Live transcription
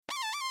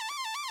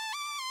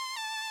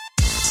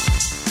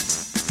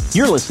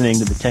You're listening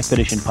to the Tech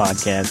Edition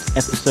Podcast,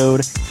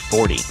 episode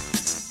 40,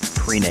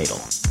 PreNatal.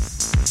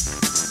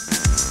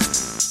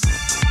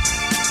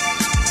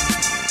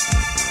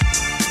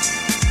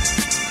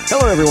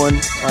 Hello, everyone.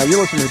 You're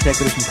listening to the Tech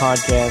Edition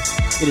Podcast.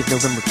 It is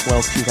November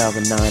 12th,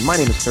 2009. My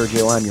name is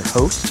Sergio. I'm your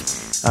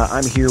host.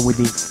 I'm here with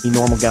the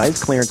normal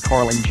guys, Clarence,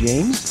 Carl, and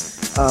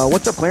James.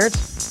 What's up,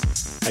 Clarence?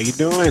 How you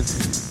doing?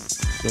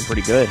 Doing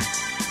pretty good.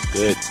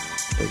 Good.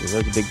 There's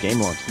a big game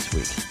launch this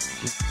week.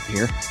 Did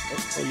you hear?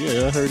 Oh,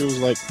 yeah, I heard it was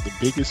like the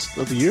biggest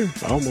of the year,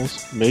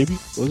 almost. Maybe,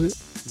 was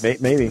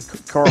it? Maybe.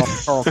 Carl,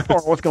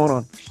 what's going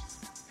on?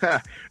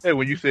 Hey,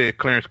 when you said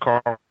Clarence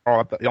Carl, I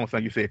thought, you don't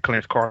think you said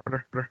Clarence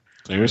Carter.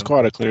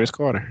 Clarence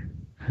Carter.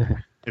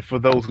 And for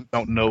those who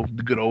don't know,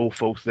 the good old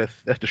folks, that's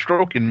the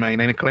stroking man,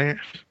 ain't it, Clarence?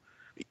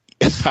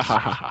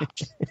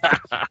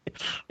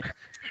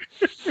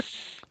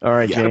 All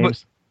right,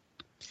 James.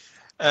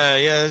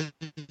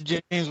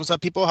 James, what's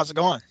up, people? How's it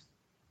going?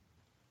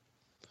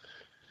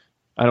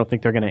 I don't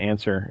think they're going to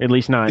answer, at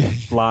least not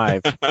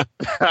live.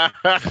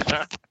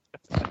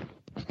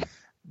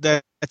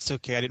 That's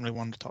okay. I didn't really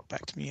want them to talk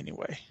back to me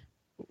anyway.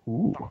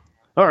 Ooh.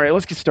 All right,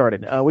 let's get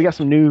started. We got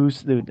some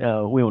news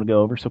that we want to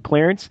go over. So,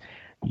 Clarence,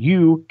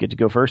 you get to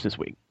go first this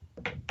week.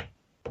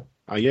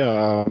 I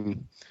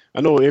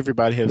know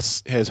everybody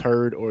has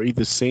heard or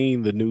either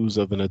seen the news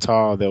of the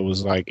Natal that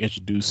was like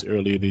introduced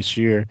earlier this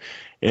year,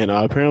 and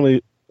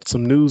apparently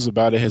some news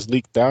about it has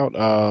leaked out,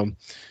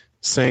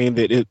 saying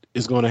that it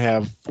is going to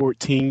have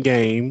 14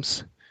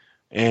 games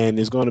and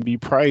is going to be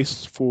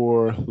priced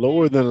for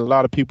lower than a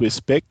lot of people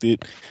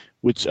expected,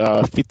 which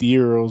 50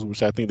 euros,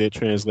 which I think that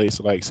translates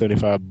to like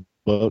 $75.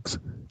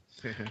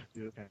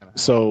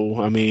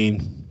 So, I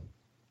mean,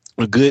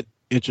 a good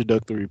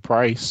introductory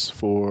price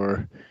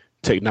for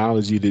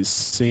technology that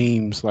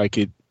seems like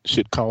it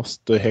should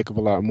cost a heck of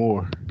a lot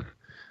more.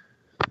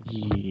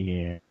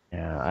 Yeah,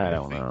 I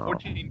don't know.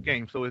 14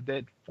 games. So is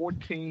that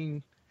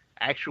 14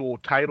 actual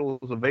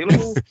titles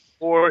available,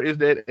 or is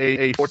that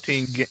a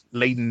 14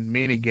 latent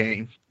mini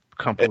game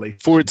compilation?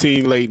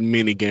 14 latent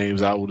mini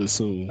games, I would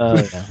assume.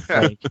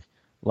 Yeah.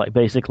 Like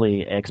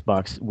basically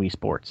Xbox Wii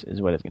Sports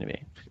is what it's going to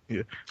be.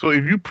 Yeah. So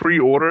if you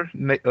pre-order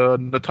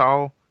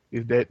Natal,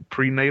 is that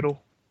PreNatal?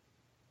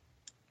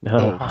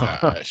 Oh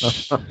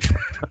gosh!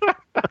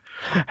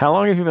 How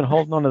long have you been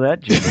holding on to that,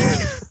 Jim?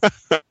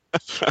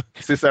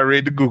 Since I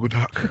read the Google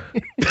Doc.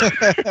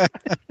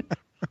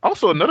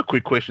 Also, another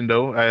quick question,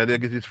 though. I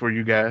guess it's for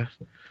you guys.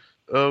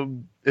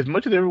 As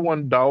much as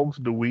everyone dogs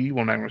the Wii,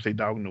 well, I'm not going to say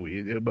dog the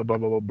Wii, blah, blah,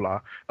 blah, blah,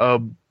 blah.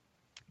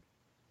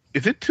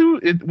 Is it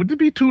would it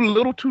be too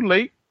little, too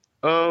late?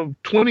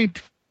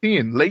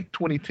 2010, late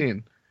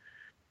 2010.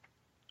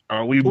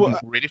 Are we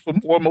ready for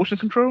more motion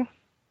control?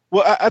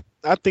 Well,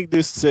 I think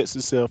this sets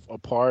itself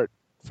apart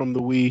from the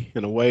Wii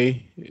in a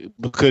way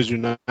because you're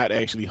not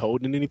actually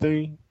holding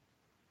anything.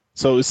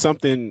 So it's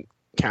something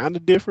kind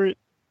of different.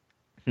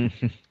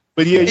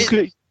 But yeah, you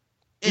could.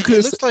 It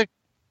looks like.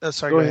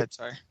 Sorry, go ahead.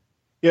 Sorry.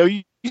 Yeah,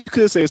 you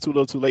could say it's too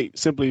little, too late,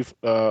 simply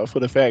for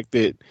the fact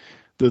that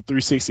the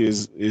 360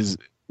 is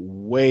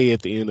way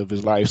at the end of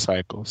his life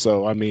cycle.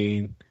 So I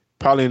mean,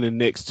 probably in the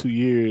next 2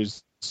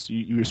 years,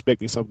 you're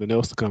expecting something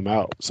else to come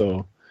out.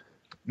 So,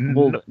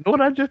 know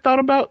what I just thought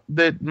about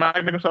that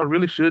Microsoft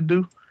really should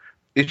do?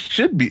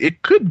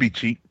 It could be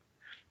cheap.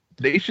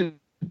 The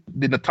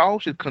Natal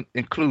should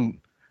include.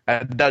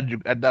 I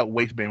doubt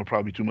waistband would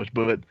probably be too much,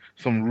 but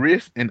some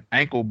wrist and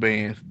ankle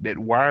bands that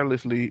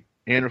wirelessly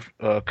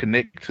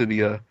connect to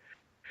the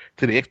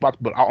Xbox,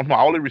 but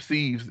all it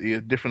receives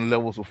is different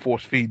levels of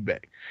force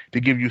feedback to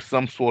give you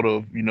some sort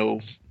of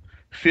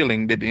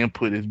feeling that the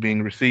input is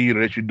being received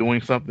or that you're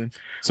doing something.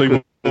 So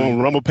you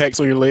want rumble packs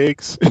on your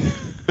legs?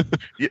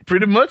 Yeah,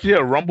 pretty much. Yeah,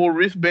 rumble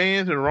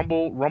wristbands and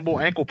rumble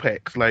ankle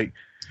packs, like.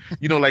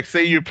 Like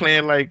say you're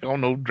playing like, I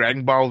don't know,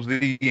 Dragon Ball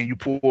Z and you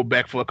pull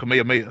back for a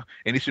Kamehameha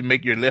and it should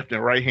make your left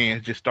and right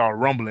hands just start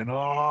rumbling.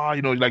 Oh,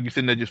 like you're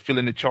sitting there just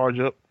feeling the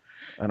charge up.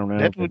 I don't know.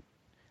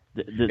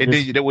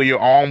 Then that way your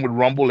arm would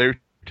rumble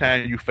every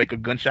time you fake a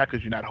gunshot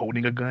because you're not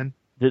holding a gun.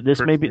 This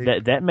may be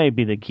that may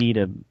be the key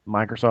to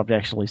Microsoft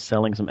actually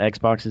selling some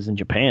Xboxes in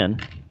Japan.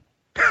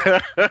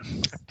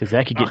 Because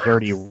that could get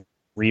dirty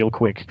real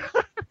quick.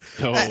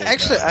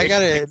 Actually, I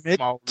gotta admit,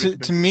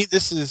 to me,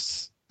 this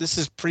is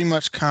pretty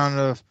much kind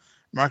of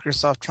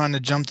Microsoft trying to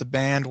jump the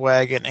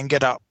bandwagon and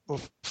get out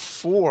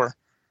before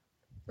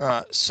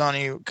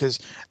Sony, because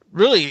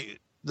really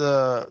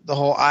the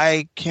whole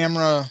eye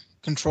camera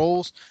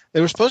controls,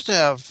 they were supposed to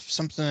have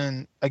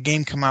a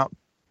game come out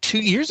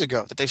 2 years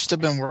ago that they've still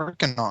been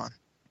working on.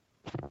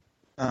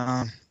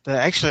 But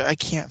actually, I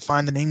can't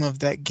find the name of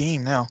that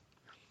game now.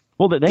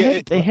 Well,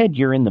 they had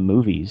You're in the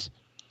Movies,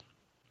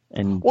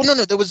 and no,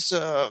 there was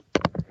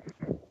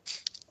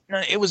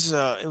it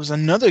was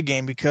another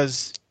game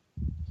because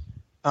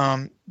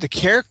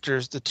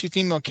the two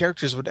female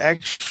characters would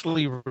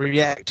actually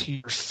react to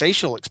your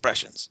facial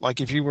expressions. Like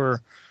if you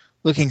were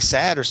looking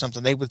sad or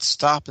something, they would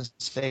stop and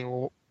say,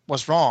 well,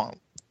 what's wrong?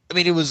 I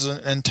mean, it was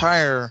an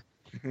entire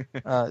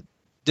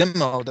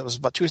demo that was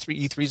about 2 or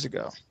 3 E3s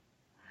ago.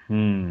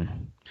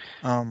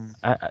 I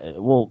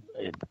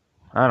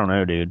don't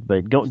know, dude.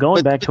 But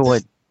going back to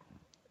what.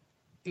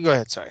 Go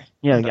ahead. Sorry.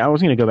 Yeah, I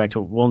was going to go back to.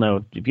 Well,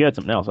 no. If you had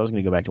something else, I was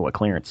going to go back to what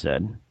Clarence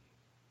said.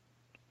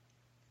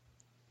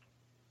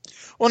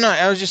 Well, no,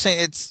 I was just saying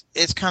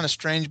it's kind of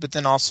strange, but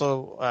then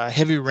also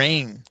Heavy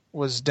Rain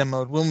was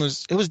demoed.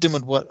 It was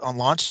demoed what on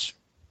launch?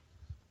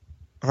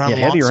 Around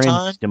Heavy Rain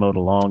time? was demoed a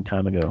long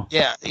time ago.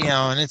 Yeah,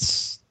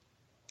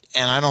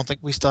 and I don't think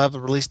we still have a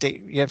release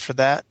date yet for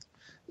that.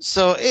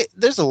 So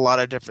there's a lot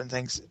of different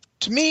things.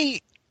 To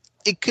me,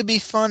 it could be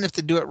fun if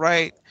they do it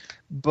right,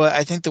 but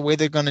I think the way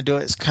they're going to do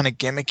it is kind of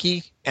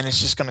gimmicky, and it's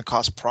just going to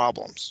cause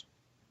problems.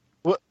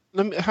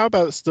 How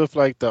about stuff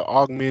like the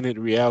augmented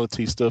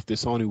reality stuff that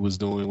Sony was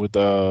doing with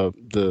the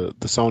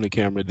Sony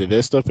camera? Did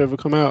that stuff ever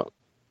come out?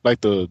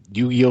 Like the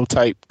Yu-Gi-Oh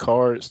type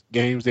cards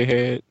games they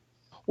had?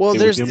 Well,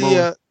 there's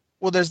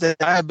the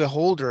Eye of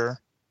Beholder.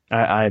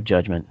 I have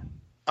Judgment.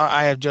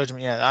 I have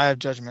Judgment. Yeah, I have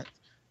Judgment.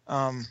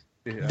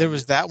 There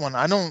was that one.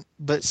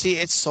 But see,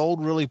 it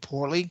sold really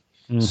poorly,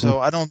 so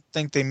I don't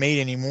think they made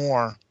any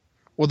more.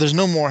 Well, there's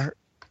no more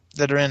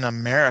that are in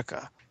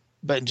America,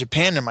 but in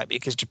Japan there might be,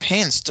 because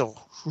Japan's still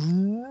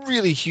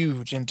really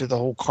huge into the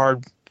whole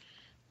card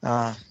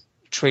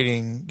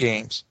trading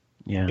games.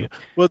 Yeah.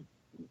 Well,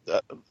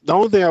 the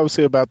only thing I would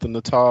say about the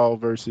Natal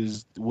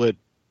versus what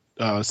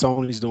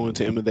Sony's doing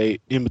to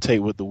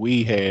imitate what the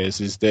Wii has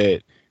is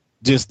that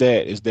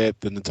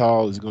the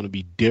Natal is going to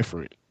be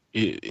different.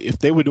 If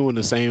they were doing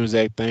the same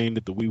exact thing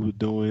that the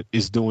Wii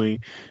is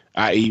doing,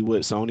 i.e.,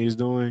 what Sony is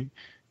doing,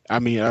 I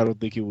mean, I don't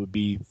think it would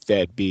be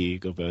that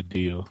big of a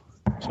deal.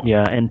 So.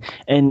 Yeah,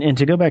 and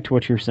to go back to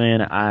what you're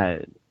saying,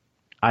 I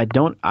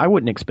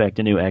wouldn't expect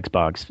a new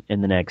Xbox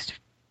in the next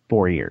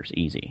 4 years,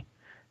 easy.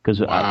 Because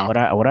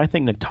what I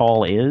think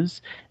Natal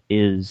is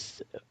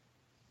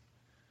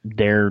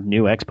their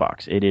new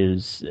Xbox. It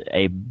is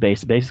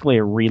basically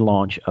a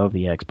relaunch of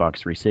the Xbox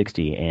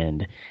 360,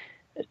 and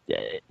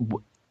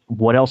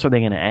what else are they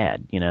going to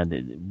add? You know,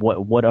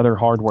 what other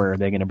hardware are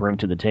they going to bring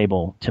to the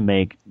table to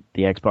make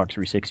the Xbox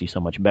 360 so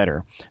much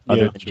better,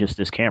 other than just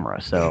this camera?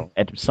 So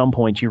at some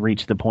point, you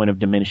reach the point of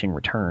diminishing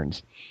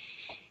returns.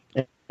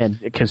 And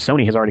because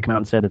Sony has already come out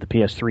and said that the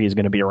PS3 is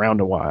going to be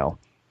around a while.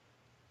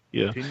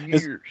 Yeah, 10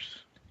 years.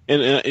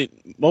 And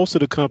most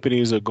of the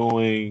companies are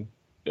going.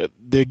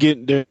 They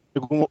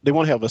want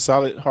to have a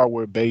solid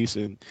hardware base,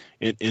 and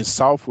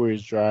software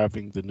is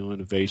driving the new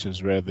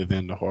innovations rather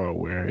than the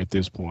hardware at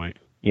this point.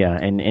 Yeah,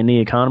 and in the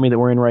economy that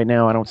we're in right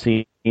now, I don't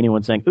see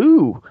anyone saying,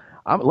 "Ooh,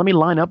 let me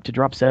line up to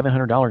drop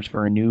 $700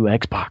 for a new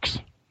Xbox."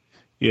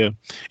 Yeah,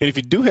 and if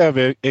you do have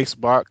an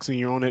Xbox and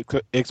you're on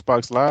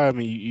Xbox Live,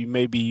 and you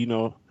maybe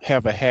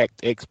have a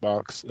hacked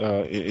Xbox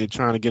and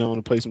trying to get on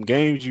to play some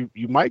games, you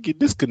might get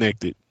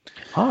disconnected.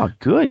 Oh,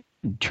 good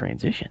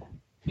transition.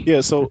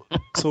 Yeah, so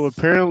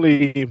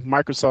apparently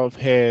Microsoft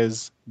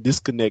has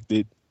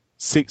disconnected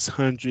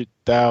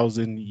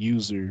 600,000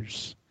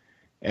 users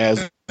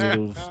as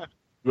of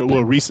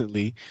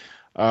recently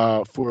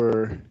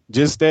for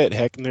just that,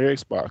 hacking their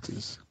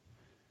Xboxes.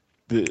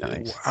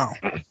 Nice. Wow.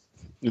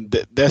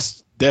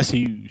 That's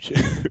huge.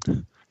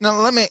 Now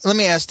let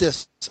me ask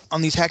this: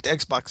 on these hacked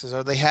Xboxes,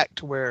 are they hacked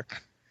to where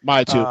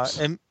mod chips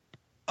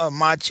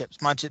mod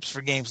chips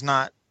for games,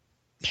 not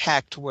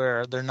hacked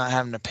where they're not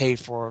having to pay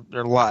for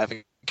their live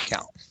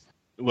account?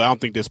 Well, I don't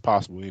think that's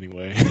possible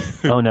anyway.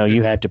 Oh no,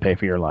 you have to pay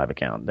for your live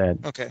account.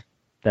 Okay.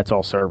 That's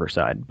all server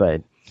side,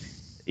 but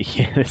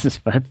yeah, this is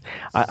fun.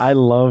 I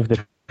love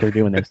that they're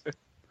doing this.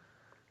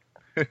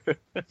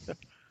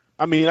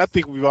 I mean, I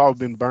think we've all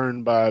been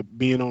burned by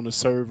being on a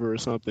server or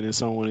something and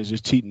someone is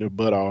just cheating their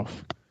butt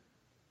off.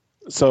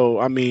 So,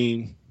 I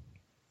mean,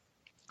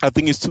 I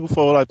think it's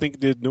twofold. I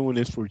think they're doing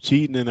this for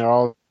cheating, and they're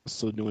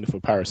also doing it for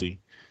piracy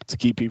to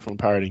keep people from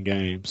pirating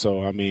games.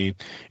 So, I mean,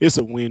 it's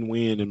a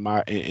win-win in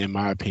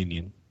my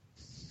opinion.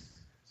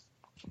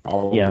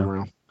 All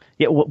around.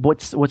 Yeah.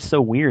 What's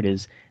so weird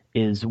is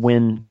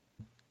when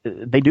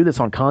they do this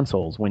on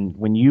consoles.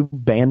 When you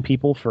ban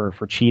people for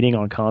cheating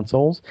on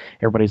consoles,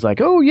 everybody's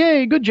like, "Oh,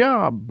 yay, good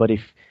job!" But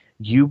if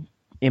you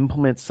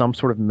implement some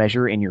sort of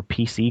measure in your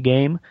PC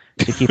game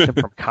to keep them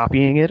from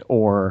copying it,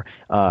 or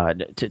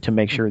to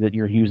make sure that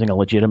you're using a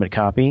legitimate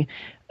copy,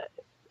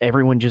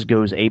 everyone just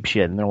goes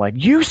apeshit, and they're like,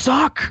 "You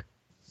suck!"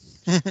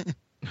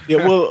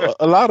 Yeah, well,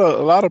 a lot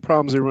of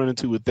problems they run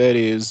into with that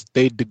is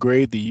they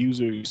degrade the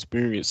user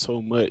experience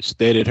so much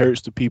that it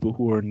hurts the people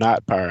who are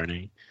not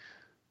pirating.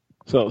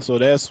 So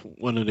that's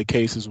one of the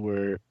cases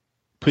where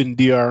putting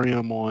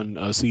DRM on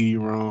a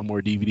CD-ROM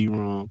or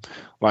DVD-ROM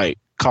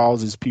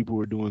causes people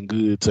who are doing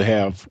good to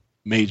have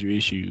major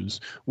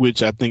issues,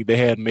 which I think they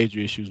had major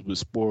issues with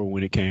Spore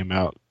when it came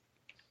out.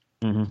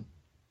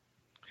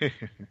 Mm-hmm.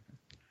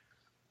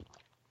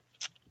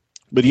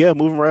 But yeah,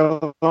 moving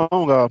right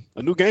along,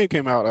 a new game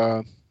came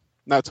out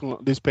not too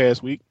long, this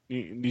past week.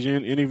 Did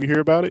any of you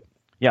hear about it?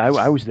 Yeah,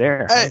 I was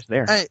there.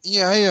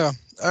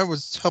 I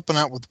was helping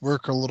out with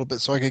work a little bit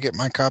so I could get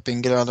my copy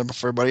and get out of there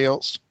before everybody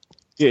else.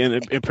 Yeah,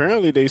 and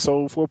apparently they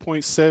sold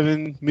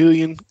 4.7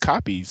 million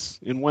copies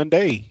in one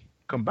day.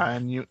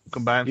 Combined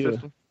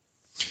system.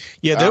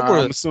 Yeah,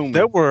 I'm assuming.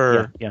 there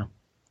were Yeah.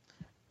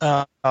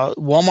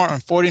 Walmart on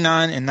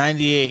 49 and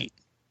 98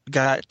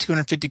 got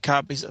 250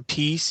 copies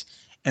apiece,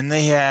 and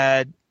they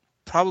had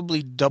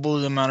probably double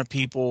the amount of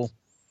people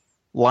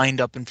lined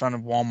up in front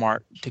of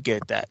Walmart to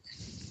get that.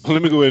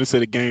 Let me go ahead and say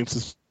the game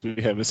since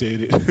we haven't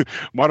said it.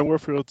 Modern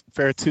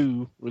Warfare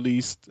 2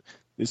 released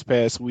this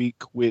past week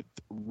with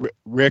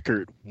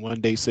record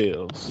one-day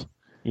sales.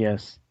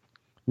 Yes.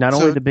 Not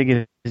only the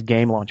biggest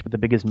game launch, but the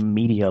biggest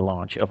media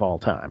launch of all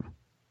time.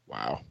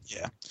 Wow.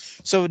 Yeah.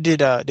 So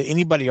did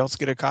anybody else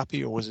get a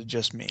copy, or was it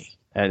just me?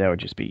 That would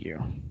just be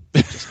you.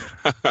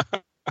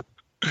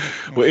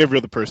 Well, every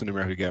other person in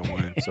America got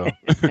one, so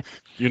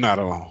you're not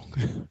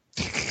alone.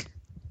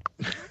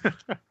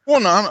 Well,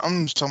 no,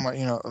 I'm just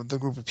talking about the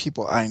group of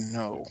people I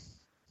know.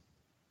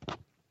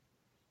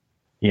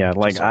 Yeah,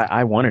 like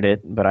I wanted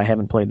it, but I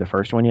haven't played the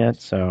first one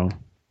yet, so.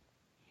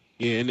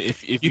 Yeah, and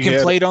if you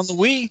can play it on the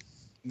Wii.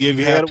 Yeah, if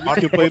you had it, you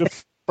can play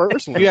the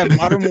first one. You have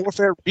Modern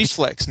Warfare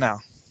Reflex now.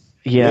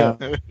 Yeah,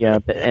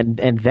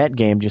 and that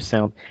game just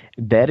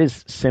that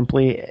is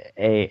simply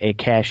a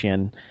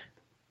cash-in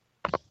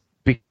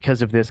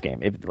because of this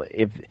game.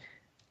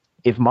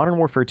 If Modern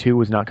Warfare 2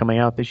 was not coming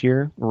out this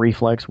year,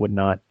 Reflex would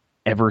not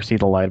ever see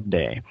the light of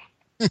day.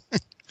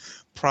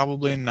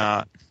 Probably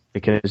not.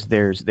 Because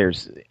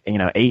there's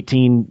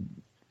 18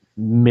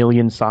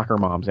 million soccer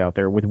moms out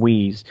there with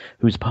Wiis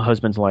whose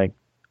husband's like,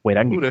 wait,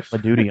 I can get Call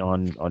of Duty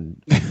on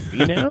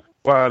Wii now?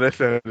 Wow, that's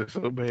so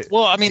bad.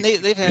 Well, I mean,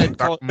 they've had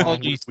Call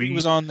of Duty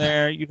was on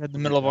there. You've had the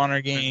Medal of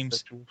Honor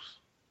games.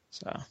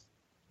 So,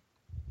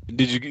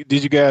 did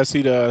you guys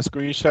see the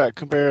screenshot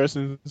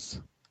comparisons?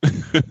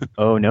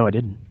 Oh no, I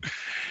didn't.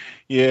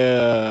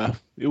 Yeah,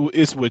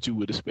 it's what you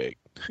would expect.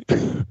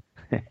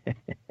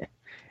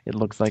 It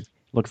looks like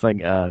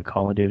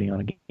Call of Duty on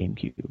a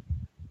GameCube.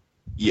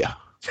 Yeah,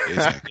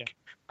 exactly.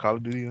 Call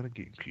of Duty on a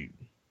GameCube.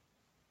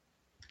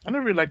 I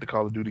never really liked the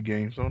Call of Duty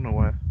games. I don't know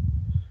why.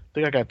 I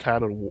think I got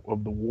tired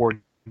of the war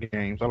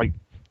games. I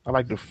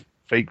like the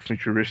fake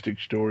futuristic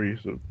stories.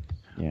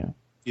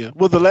 Yeah.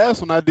 Well, the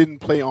last one I didn't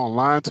play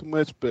online too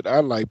much, but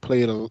I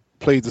played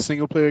the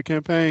single player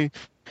campaign.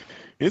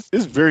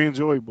 It's very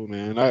enjoyable,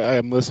 man.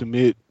 I must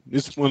admit,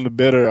 it's one of the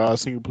better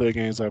single player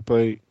games I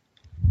played.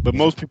 But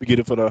most people get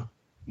it for the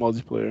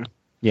multiplayer.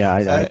 Yeah,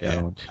 I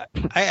don't.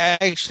 I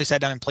actually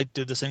sat down and played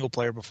through the single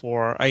player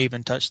before I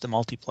even touched the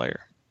multiplayer.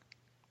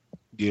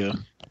 Yeah.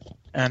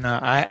 And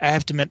I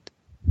have to admit,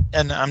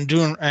 and I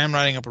am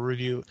writing up a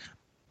review.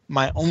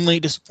 My only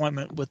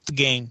disappointment with the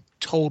game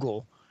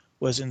total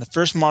was in the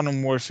first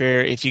Modern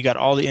Warfare. If you got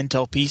all the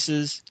intel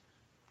pieces,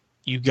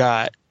 you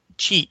got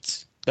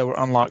cheats that were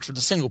unlocked for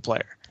the single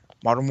player.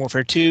 Modern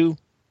Warfare 2,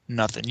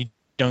 nothing. You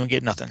don't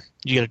get nothing.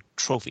 You get a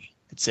trophy.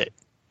 That's it.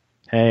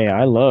 Hey,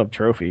 I love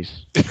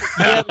trophies.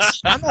 Yeah,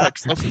 I'm not a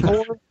trophy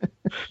whore.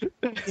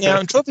 Yeah,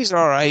 and trophies are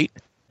all right.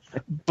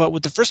 But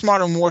with the first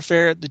Modern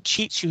Warfare, the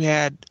cheats you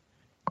had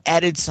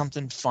added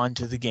something fun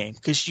to the game.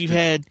 Because you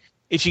had,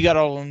 if you got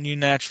all of them, you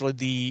naturally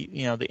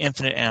the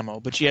infinite ammo.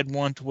 But you had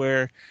one to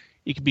where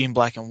you could be in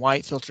black and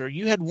white filter.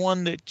 You had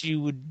one that you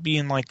would be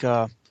in like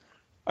a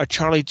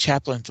Charlie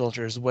Chaplin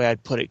filter is the way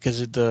I'd put it.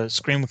 Because the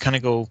screen would kind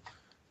of go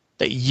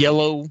that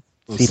yellow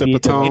sepia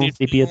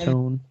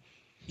tone.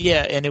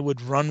 Yeah, and it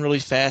would run really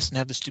fast and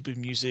have the stupid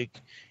music.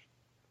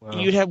 Wow.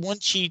 You'd have one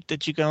cheat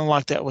that you could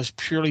unlock that was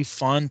purely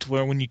fun to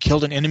where when you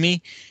killed an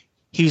enemy,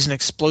 he was an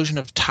explosion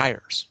of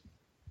tires.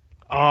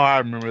 Oh, I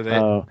remember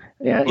that.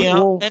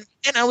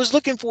 And I was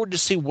looking forward to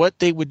see what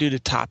they would do to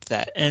top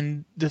that.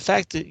 And the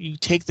fact that you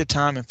take the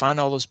time and find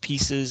all those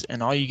pieces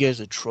and all you get is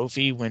a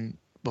trophy when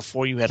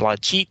before you had a lot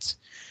of cheats.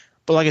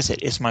 But like I said,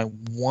 it's my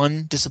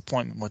one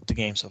disappointment with the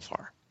game so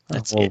far.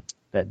 That's it.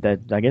 That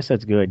I guess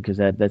that's good because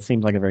that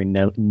seems like a very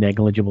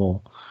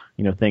negligible,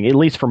 thing. At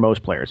least for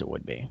most players, it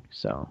would be.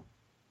 So.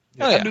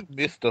 Yeah, I do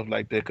miss stuff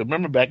like that. Cause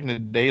remember back in the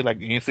day, like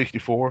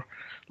N64,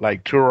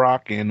 like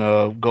Turok and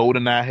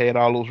GoldenEye had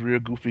all those real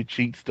goofy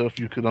cheat stuff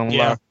you could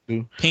unlock.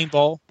 Yeah.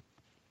 Paintball.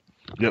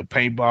 Yep,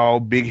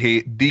 paintball, big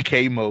head,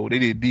 DK mode. They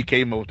did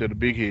DK mode to the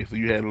big head, so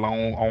you had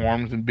long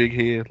arms and big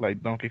heads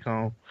like Donkey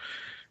Kong.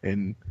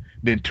 And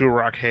then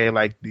Turok had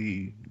like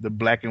the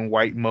black and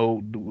white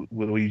mode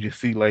where you just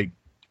see like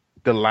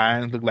the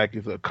lines look like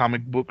it's a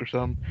comic book or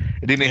something.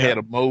 And then they had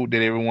a mode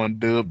that everyone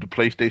dubbed the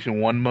PlayStation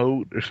 1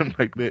 mode or something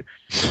like that.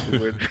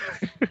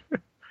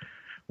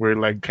 where it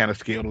like kind of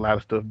scaled a lot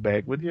of stuff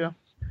back. But yeah,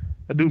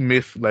 I do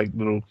miss like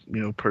little,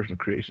 personal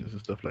creations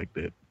and stuff like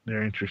that.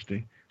 They're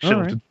interesting.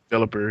 Shows the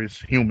developer is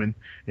human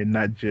and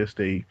not just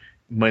a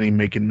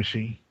money-making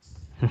machine.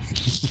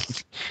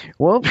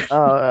 Well,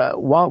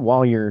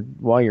 while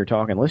you're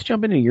talking, let's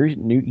jump into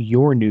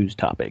your news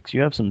topics.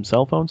 You have some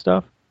cell phone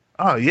stuff?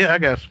 Oh yeah, I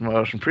got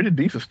some pretty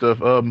decent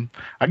stuff.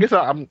 I guess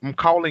I'm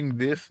calling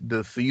this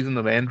the season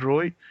of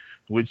Android,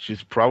 which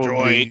is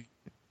probably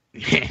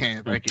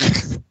yeah, thank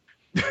you.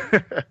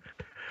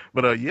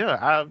 But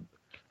I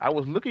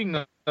was looking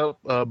up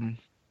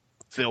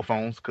cell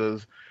phones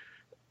because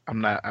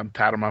I'm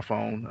tired of my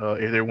phone.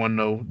 As everyone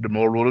know, the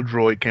Motorola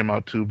Droid came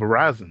out to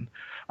Verizon,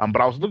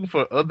 but I was looking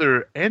for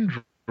other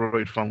Android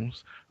Android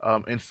phones,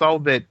 and saw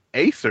that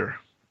Acer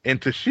and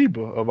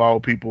Toshiba, of all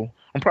people,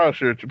 pretty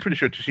sure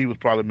Toshiba's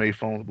probably made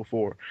phones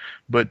before,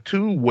 but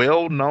two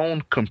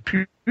well-known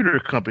computer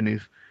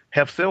companies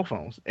have cell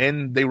phones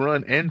and they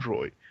run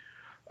Android.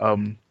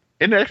 And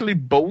actually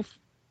both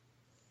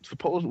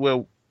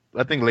well,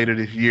 I think later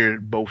this year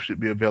both should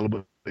be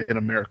available in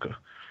America,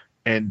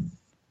 and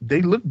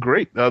they look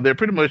great. They're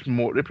pretty much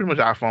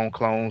iPhone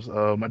clones.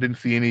 I didn't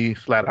see any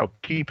slide out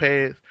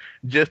keypads,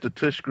 just a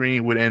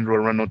touchscreen with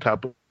Android running on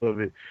top of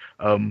it.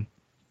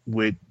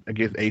 With I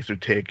guess Acer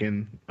tech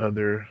and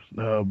other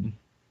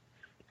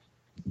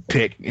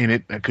tech in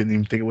it. I couldn't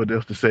even think of what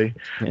else to say.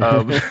 Very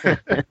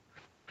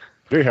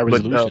high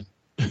resolution.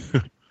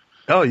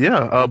 Oh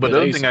yeah, but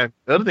the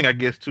other thing I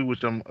guess too,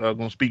 which I'm going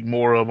to speak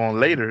more of on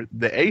later,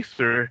 the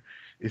Acer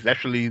is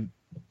actually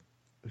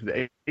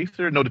the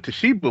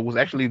Toshiba was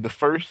actually the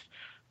first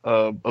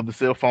of the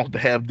cell phones to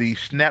have the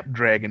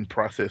Snapdragon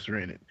processor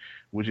in it,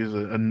 which is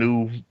a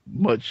new,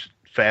 much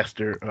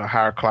faster,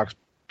 higher clock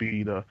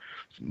speed cell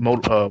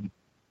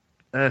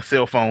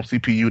phone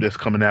CPU that's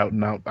coming out,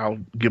 and I'll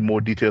give more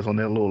details on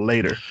that a little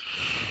later.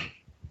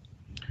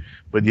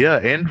 But yeah,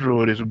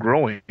 Android is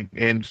growing.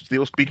 And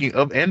still speaking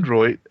of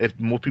Android, as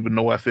most people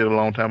know, I said a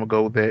long time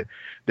ago that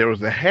there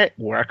was a hack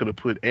where I could have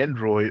put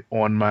Android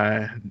on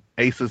my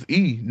Asus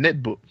E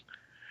netbook.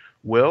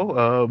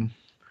 Well,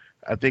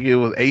 I think it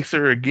was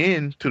Acer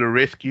again to the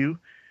rescue.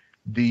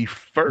 The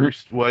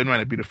first, well, it might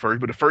not be the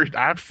first, but the first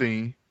I've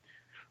seen,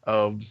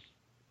 dual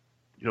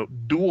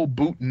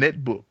boot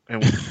netbook.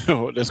 And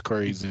oh, that's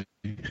crazy.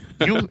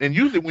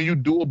 Usually when you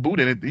dual boot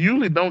in it, you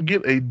usually don't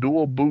get a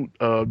dual boot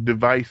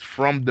device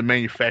from the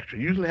manufacturer.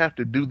 You usually have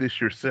to do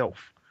this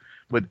yourself.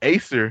 But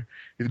Acer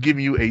is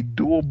giving you a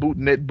dual boot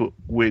netbook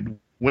with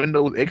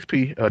Windows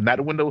XP, not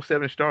a Windows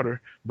 7 starter,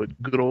 but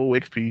good old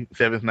XP.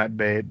 7's not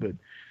bad, but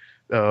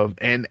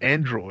and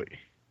Android.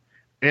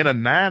 And a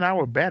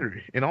 9-hour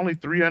battery and only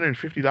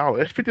 $350.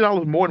 That's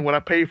 $50 more than what I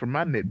paid for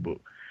my netbook.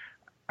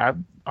 I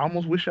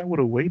almost wish I would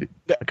have waited.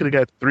 I could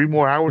have got 3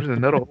 more hours in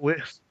another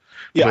OS.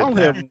 Yeah, I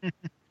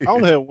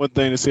only have one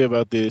thing to say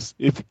about this.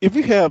 If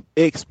you have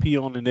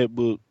XP on the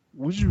netbook,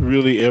 would you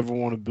really ever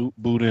want to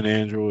boot in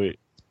Android?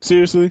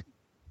 Seriously?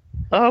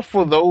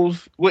 For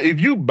those, well, if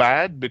you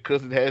buy it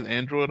because it has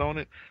Android on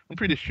it, I'm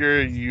pretty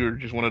sure you're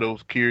just one of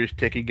those curious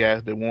techie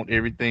guys that want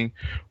everything,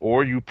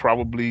 or you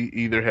probably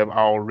either have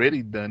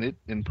already done it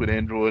and put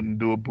Android and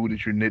do a boot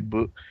at your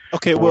netbook.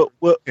 Okay, well,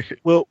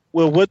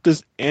 what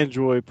does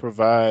Android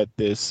provide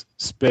that's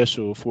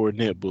special for a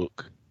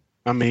netbook?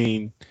 I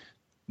mean,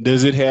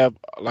 does it have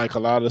like a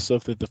lot of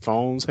stuff that the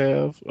phones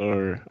have,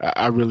 or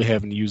I really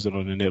haven't used it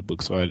on the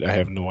netbook, so I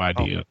have no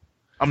idea.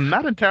 I'm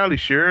not entirely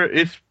sure.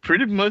 It's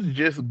pretty much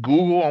just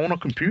Google on a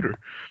computer,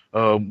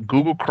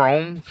 Google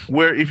Chrome.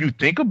 Where if you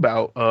think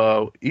about,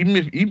 even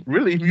if you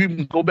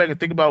even go back and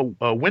think about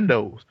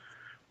Windows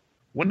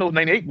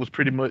 98 was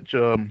pretty much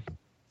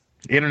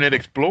Internet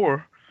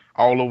Explorer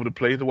all over the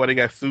place. That's why they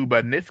got sued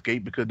by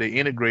Netscape, because they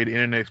integrated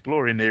Internet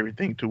Explorer into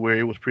everything to where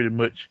it was pretty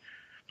much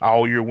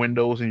all your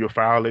windows and your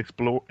file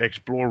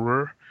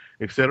explorer,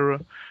 etc.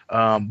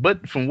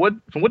 But from what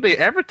they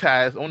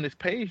advertise on this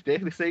page, they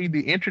actually say the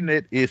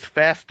internet is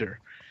faster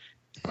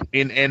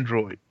in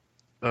Android,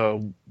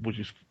 which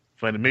is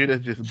funny. Maybe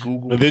that's just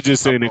Google. But they're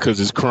just saying it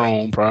because it's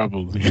Chrome,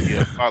 probably.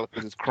 Yeah, probably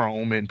because it's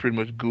Chrome, and pretty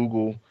much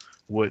Google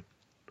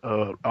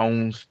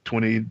owns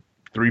 23%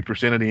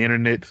 of the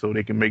internet, so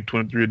they can make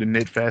 23 of the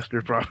net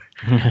faster, probably.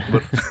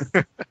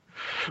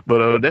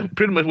 But that's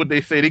pretty much what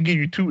they say. They give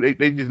you two.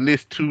 They just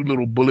list 2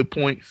 little bullet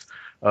points.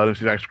 Let's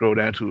see if I can scroll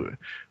down to it.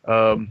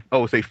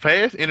 It's a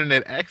fast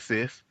internet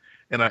access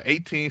and an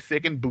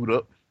 18-second boot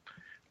up,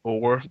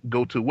 or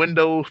go to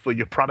Windows for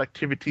your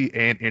productivity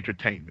and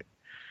entertainment.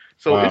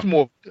 So It's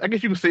more, I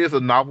guess you can say it's a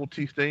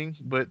novelty thing,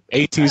 but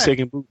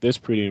 18-second boot, that's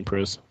pretty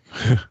impressive.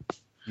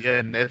 Yeah,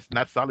 and that's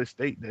not solid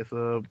state. That's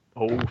a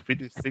whole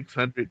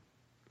 5600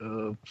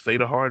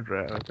 SATA hard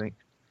drive, I think.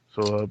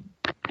 So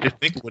just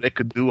think what it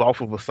could do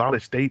off of a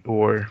solid state,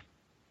 or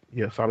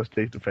solid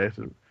state's the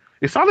fastest.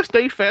 Is solid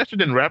state faster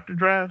than Raptor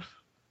drives?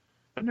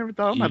 I never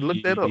thought. I might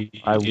look that up.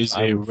 Is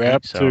a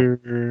Raptor? So.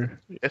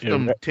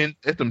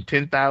 That's them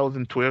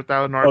 10,000,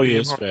 12,000 RPM. Oh yeah,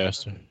 it's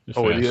faster.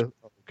 It is.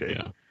 Okay.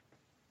 Yeah.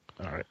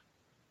 All right.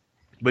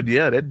 But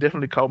yeah, that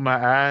definitely caught my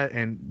eye,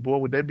 and boy,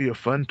 would that be a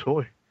fun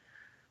toy.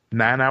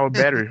 9-hour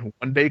battery,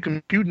 1 day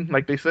computing,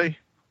 like they say.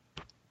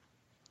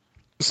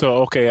 So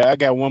okay, I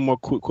got one more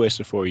quick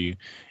question for you.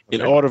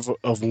 In order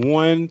of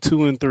 1,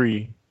 2, and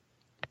 3,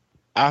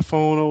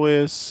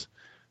 iPhone OS,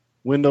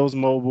 Windows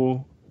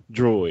Mobile,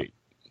 Droid.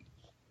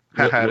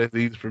 That's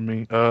easy for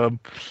me. I'm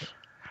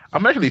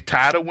actually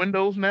tired of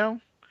Windows now,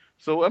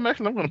 so I'm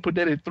going to put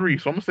that at 3.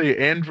 So I'm going to say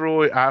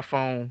Android,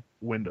 iPhone,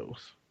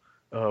 Windows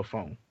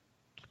phone.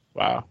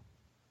 Wow.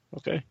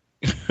 Okay.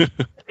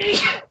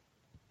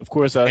 Of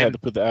course, I had to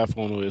put the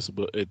iPhone OS at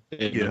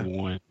number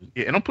 1.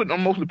 Yeah, and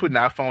I'm mostly putting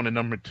iPhone at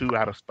number 2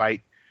 out of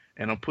spite,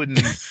 and I'm putting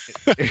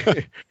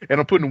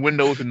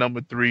Windows at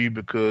number 3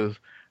 because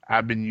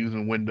I've been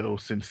using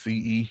Windows since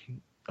CE.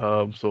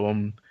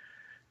 So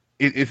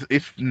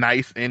it's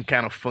nice and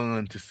kind of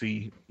fun to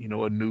see,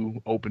 a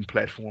new open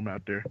platform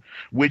out there,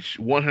 which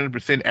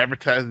 100%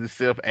 advertises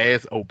itself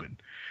as open.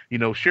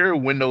 Sure,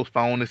 Windows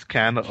Phone is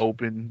kind of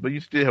open, but you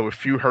still have a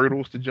few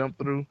hurdles to jump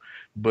through.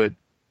 But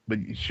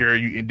sure,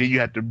 and then you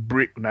have to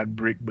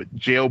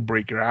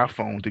jailbreak your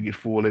iPhone to get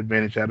full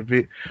advantage out of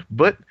it.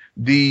 But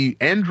the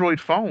Android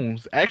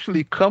phones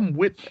actually come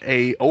with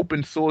a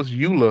open source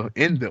EULA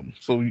in them,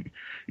 so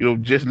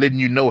just letting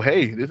you know,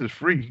 hey, this is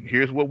free.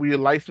 Here's what we are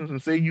licensed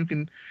and say you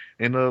can,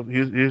 and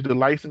here's the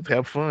license.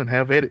 Have fun,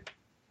 have at it.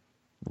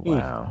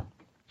 Wow.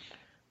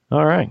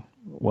 All right.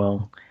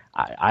 Well,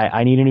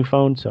 I need a new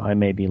phone, so I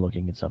may be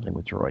looking at something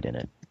with Droid in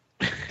it.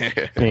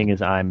 Seeing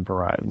as I'm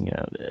Verizon,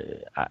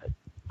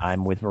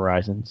 I'm with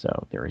Verizon,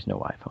 so there is no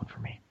iPhone for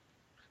me.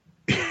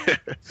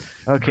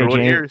 Okay,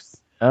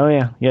 James. Oh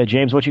yeah,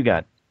 James, what you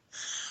got?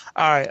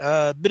 All right,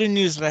 a bit of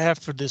news that I have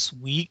for this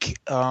week.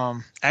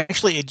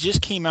 Actually, it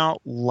just came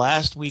out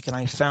last week, and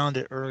I found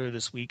it earlier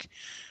this week.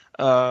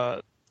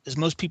 As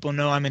most people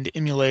know, I'm into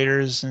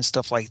emulators and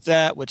stuff like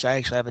that, which I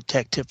actually have a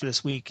tech tip for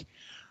this week.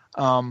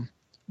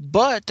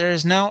 But there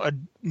is now a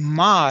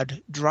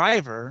mod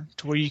driver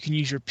to where you can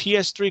use your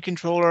PS3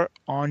 controller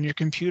on your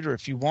computer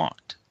if you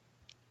want.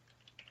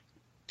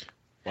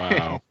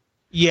 Wow.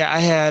 Yeah, I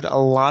had a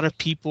lot of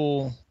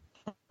people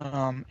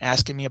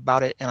asking me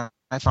about it, and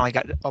I finally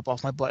got up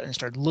off my butt and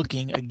started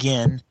looking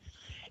again,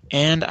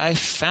 and I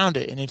found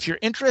it. And if you're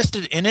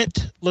interested in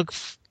it,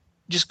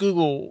 just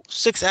Google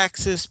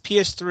 6-axis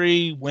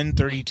PS3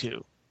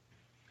 Win32.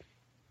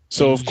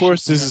 So, of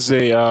course, this is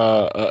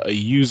a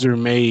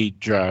user-made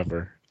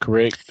driver,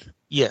 correct?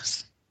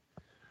 Yes.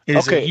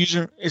 It's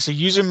a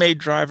user-made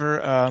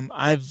driver.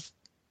 I've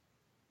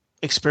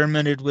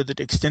experimented with it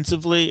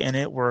extensively, and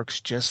it works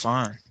just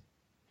fine.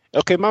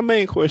 Okay, my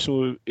main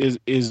question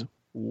is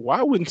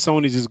why wouldn't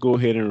Sony just go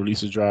ahead and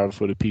release a driver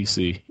for the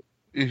PC?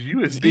 It's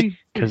USB.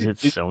 Because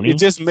it's Sony? It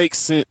just makes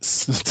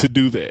sense to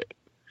do that.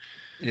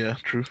 Yeah,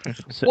 true.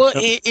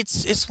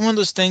 It's one of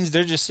those things.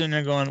 They're just sitting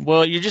there going,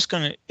 well,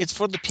 it's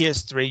for the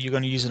PS3. You're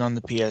going to use it on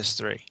the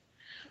PS3.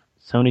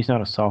 Sony's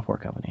not a software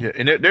company. Yeah,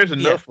 and there's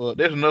enough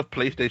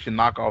PlayStation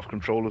knockoff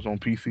controllers on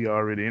PC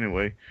already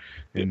anyway.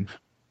 And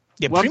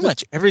pretty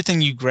much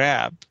everything you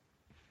grab,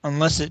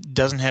 unless it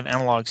doesn't have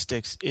analog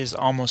sticks, is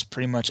almost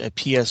pretty much a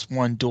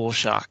PS1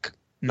 DualShock.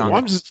 Well,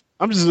 I'm just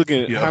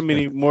looking at how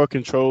many more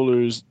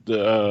controllers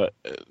the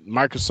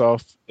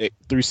Microsoft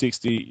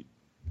 360,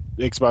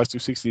 Xbox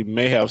 360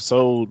 may have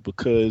sold,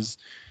 because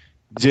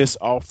just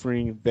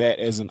offering that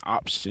as an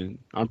option,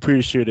 I'm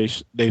pretty sure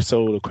they've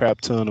sold a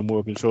crap ton of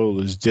more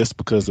controllers just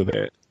because of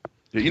that.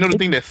 The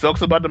thing that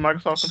sucks about the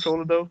Microsoft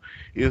controller though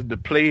is the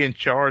Play and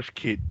Charge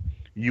Kit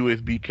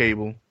USB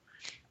cable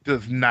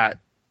does not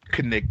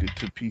connect it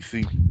to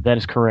PC. That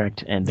is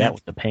correct, and that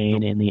was the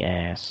pain in the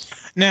ass.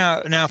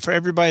 Now, for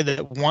everybody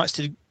that wants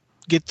to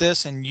get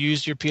this and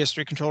use your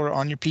PS3 controller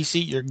on your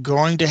PC, you're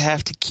going to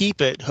have to keep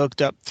it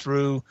hooked up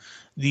through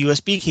the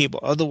USB cable.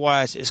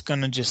 Otherwise, it's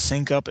going to just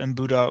sync up and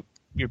boot up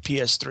your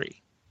PS3.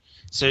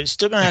 So it's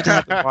still going to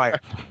have the wire.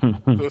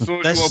 So as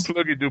soon as you want to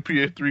plug it to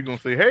PS3, going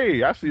to say,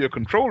 "Hey, I see a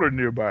controller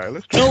nearby."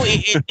 No,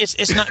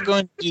 it's not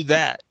going to do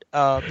that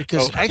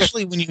because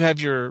actually, when you have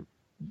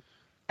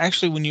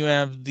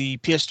the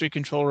PS3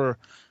 controller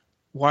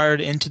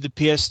wired into the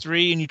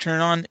PS3 and you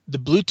turn it on, the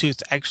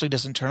Bluetooth actually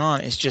doesn't turn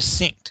on. It's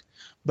just synced.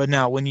 But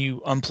now when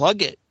you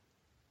unplug it,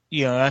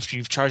 after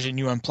you've charged it and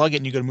you unplug it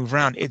and you go to move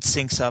around, it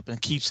syncs up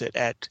and keeps it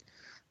at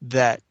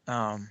that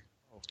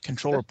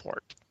controller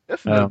port.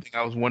 That's another thing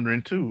I was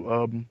wondering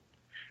too.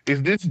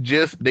 Is this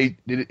just did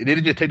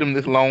it just take them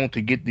this long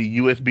to get the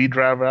USB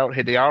driver out?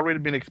 Had they already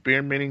been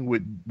experimenting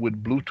with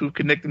Bluetooth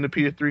connecting the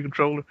PS3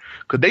 controller?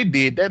 Because they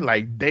did that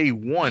like day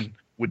one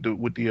with the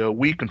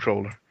Wii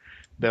controller.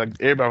 That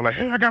everybody was like,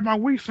 "Hey, I got my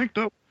Wii synced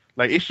up."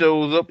 Like it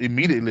shows up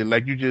immediately.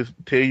 Like you just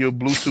tell your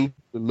Bluetooth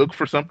to look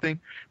for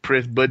something,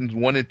 press buttons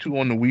 1 and 2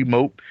 on the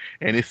Wiimote,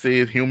 and it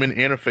says human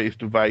interface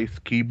device,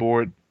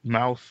 keyboard,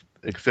 mouse,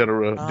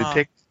 etc.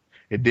 detect.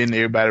 And then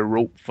everybody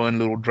wrote fun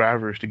little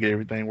drivers to get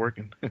everything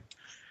working.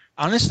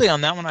 Honestly,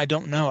 on that one, I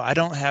don't know. I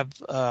don't have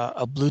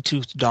a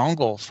Bluetooth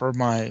dongle for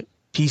my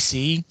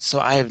PC, so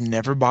I have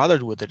never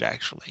bothered with it,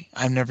 actually.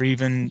 I've never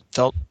even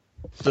felt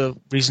the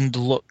reason to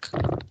look.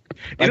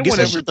 I guess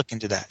I should look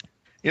into that.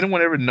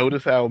 Anyone ever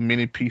notice how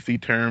many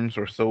PC terms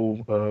are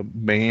so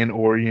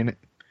man-oriented?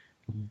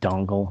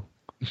 Dongle.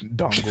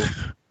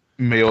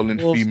 Male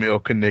and female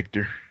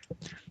connector.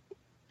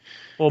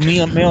 Well,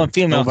 male and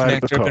female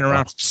connector have been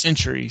around for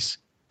centuries.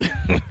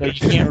 So you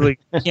can't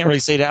really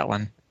say that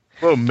one.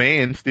 Well,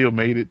 man still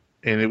made it,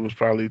 and it was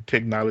probably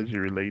technology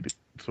related,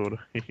 sort of.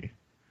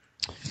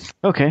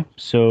 Okay,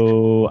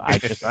 so I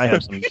guess I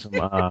have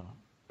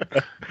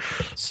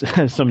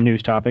some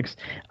news topics.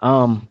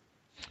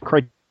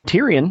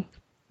 Criterion,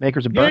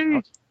 makers of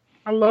Burnout.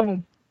 I love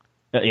them.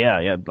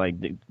 Yeah.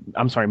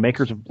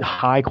 Makers of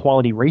high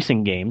quality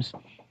racing games.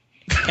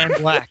 And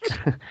black.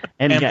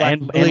 and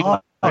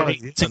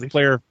single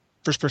player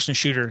first-person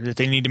shooter that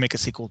they need to make a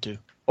sequel to.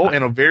 Oh,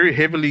 and a very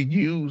heavily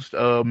used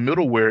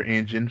middleware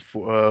engine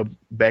for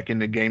back in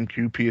the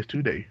GameCube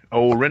PS2 day.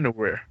 Old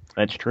renderware.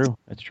 That's true.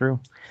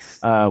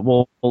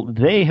 Well,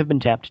 they have been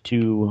tapped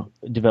to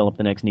develop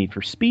the next Need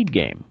for Speed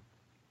game,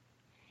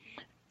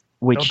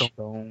 which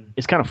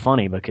is kind of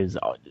funny because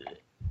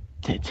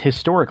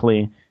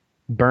historically,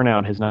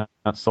 Burnout has not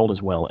sold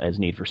as well as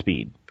Need for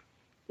Speed.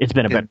 It's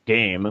been a better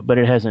game, but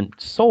it hasn't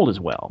sold as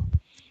well.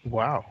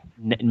 Wow.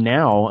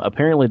 Now,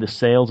 apparently, the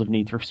sales of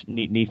Need for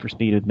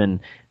Speed have been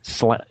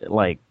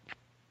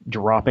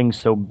dropping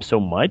so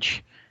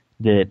much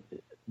that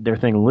they're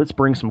thinking, let's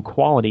bring some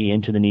quality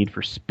into the Need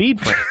for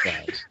Speed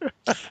franchise.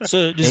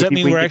 So does that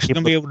mean we're actually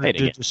going to be able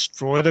to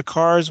destroy the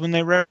cars when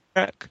they wreck?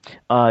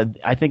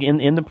 I think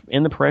in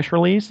the press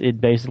release,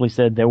 it basically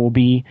said there will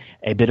be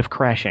a bit of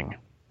crashing.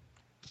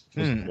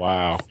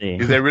 Wow.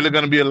 Is that really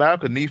going to be allowed?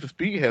 Because Need for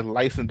Speed has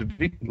licensed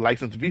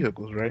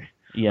vehicles, right?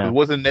 Yeah.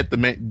 Wasn't that the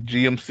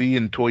GMC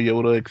and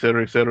Toyota, et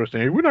cetera,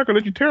 saying, we're not going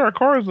to let you tear our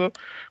cars up?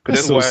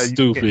 That's so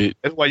stupid.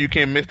 That's why you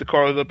can't mess the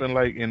cars up in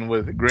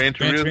Gran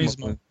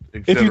Turismo.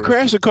 If you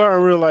crash a car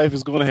in real life,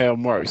 it's going to have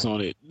marks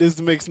on it. This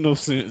makes no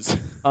sense.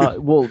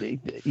 Well,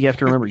 you have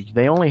to remember,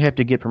 they only have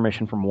to get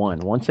permission from one.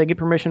 Once they get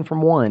permission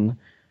from one,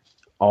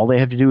 all they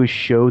have to do is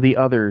show the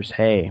others,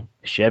 hey,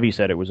 Chevy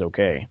said it was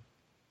okay.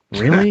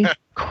 Really?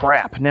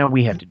 Crap. Now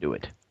we have to do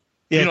it.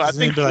 Yeah, I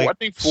think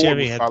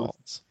Chevy had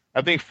balls.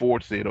 I think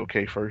Ford said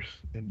okay first.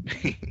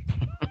 And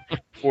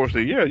Ford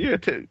said,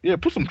 yeah,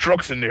 put some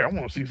trucks in there. I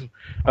want to see some.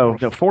 Oh,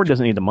 no, Ford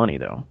doesn't need the money,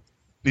 though.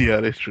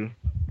 Yeah, that's true.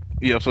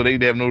 Yeah, so they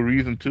have no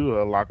reason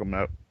to lock them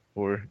out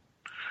or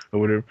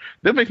whatever.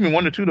 That makes me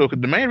wonder, too, though,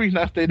 because the main reason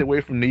I stayed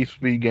away from Need for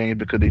Speed games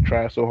because they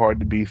try so hard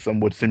to be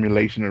somewhat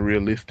simulation and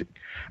realistic.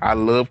 I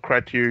love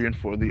Criterion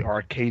for the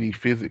arcadey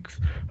physics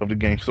of the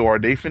game. So are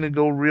they finna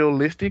go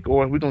realistic,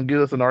 or are we going to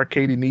give us an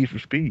arcadey Need for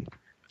Speed?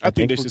 I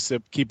think they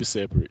should keep it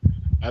separate.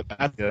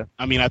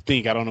 I mean, I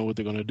don't know what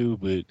they're going to do,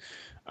 but,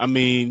 I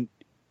mean,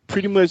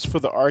 pretty much for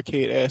the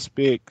arcade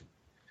aspect,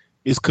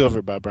 it's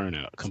covered by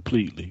Burnout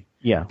completely.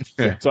 Yeah.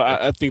 So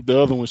I think the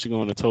other one should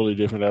go in a totally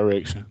different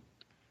direction.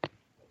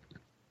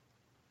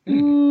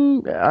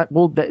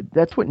 Well,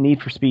 that's what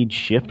Need for Speed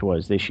Shift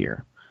was this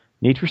year.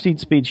 Need for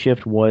Speed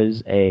Shift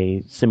was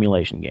a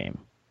simulation game.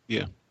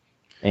 Yeah.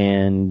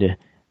 And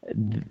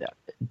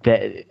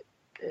that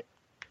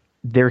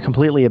they're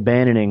completely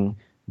abandoning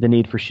the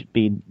Need for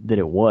Speed that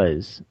it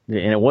was, and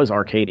it was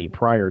arcadey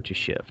prior to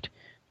Shift.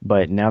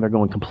 But now they're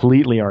going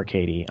completely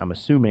arcadey, I'm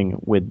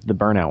assuming, with the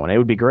Burnout one. It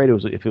would be great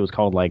if it was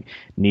called,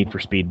 Need for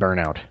Speed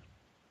Burnout.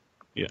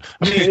 Yeah.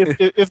 I mean,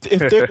 if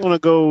they're going to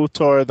go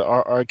toward the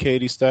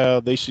arcadey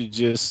style, they should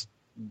just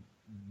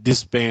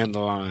disband the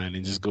line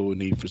and just go with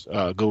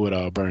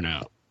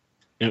Burnout.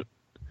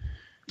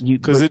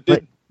 Because it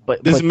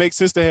doesn't make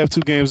sense to have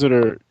two games that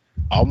are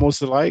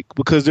almost alike,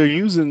 because they're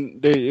using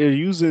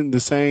the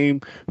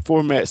same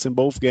formats in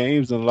both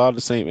games and a lot of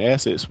the same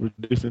assets for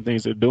different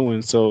things they're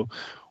doing. So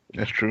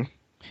that's true.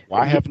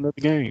 Why have another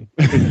game?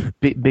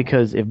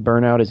 Because if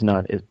Burnout is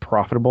not as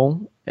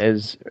profitable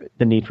as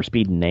the Need for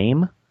Speed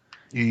name,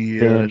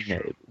 then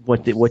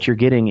what you're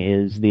getting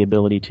is the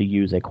ability to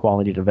use a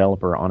quality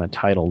developer on a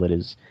title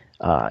that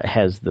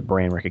has the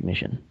brand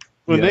recognition.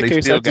 Well, in that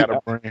case, still got a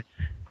brand.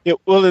 Yeah,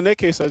 well, in that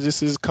case, I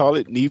just call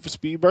it Need for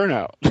Speed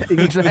Burnout.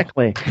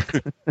 Exactly.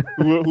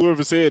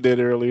 Whoever said that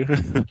earlier.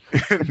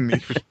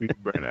 Need for Speed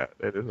Burnout.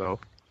 That is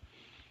all.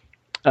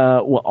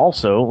 Well,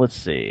 also, let's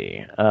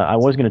see. I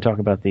was going to talk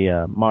about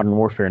the Modern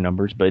Warfare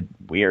numbers, but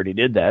we already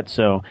did that.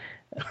 So,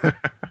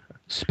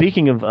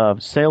 speaking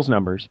of sales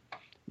numbers,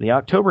 the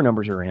October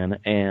numbers are in,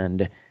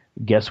 and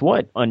guess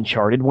what?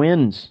 Uncharted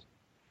wins.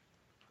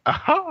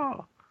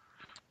 Aha!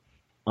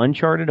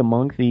 Uncharted 2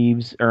 Among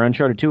Thieves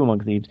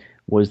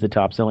was the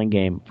top-selling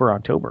game for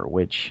October,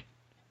 which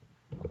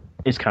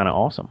is kind of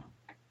awesome.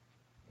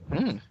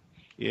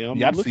 Yeah,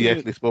 Yahtzee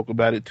actually spoke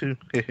about it too.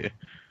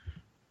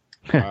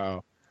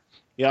 Wow.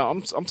 Yeah,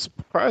 I'm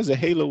surprised that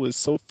Halo is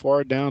so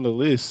far down the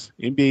list.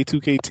 NBA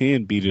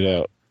 2K10 beat it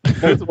out.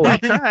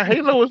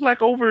 Halo is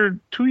over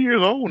 2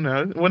 years old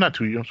now. Well, not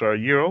 2 years. I'm sorry,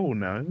 a year old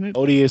now, isn't it?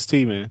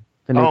 ODST, man.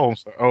 I'm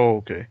sorry. Oh,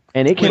 okay.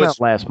 And it came out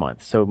last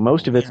month, so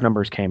most of its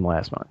numbers came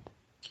last month.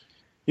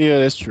 Yeah,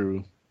 that's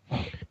true.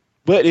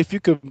 But if you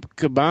could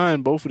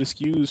combine both of the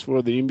SKUs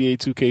for the NBA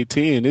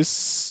 2K10,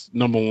 it's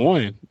number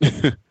one.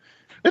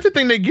 That's the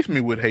thing that gets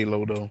me with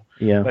Halo, though.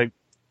 Yeah.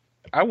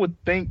 I would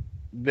think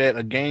that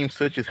a game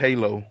such as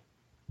Halo,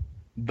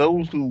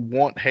 those who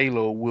want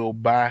Halo will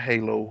buy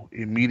Halo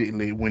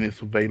immediately when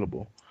it's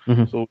available.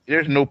 Mm-hmm. So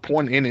there's no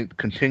point in it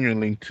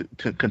continuing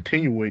to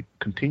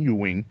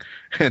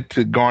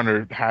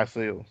garner high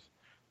sales.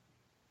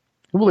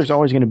 Well, there's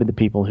always going to be the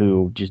people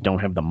who just don't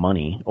have the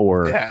money,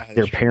 or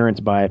their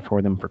parents buy it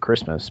for them for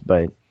Christmas.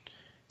 But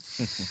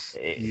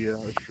yeah,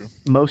 that's true.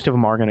 Most of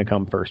them are going to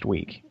come first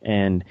week,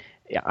 and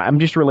I'm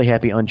just really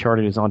happy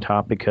Uncharted is on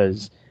top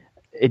because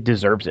it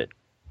deserves it.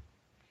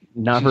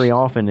 Not very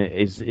often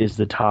is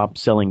the top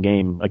selling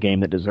game a game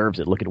that deserves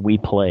it. Look at We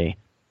Play.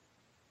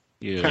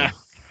 Yeah.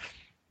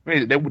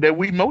 Man, that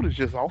Wii Mote is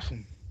just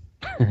awesome,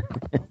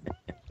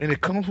 and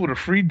it comes with a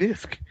free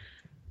disc.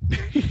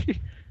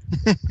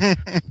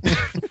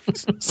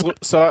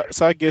 So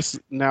I guess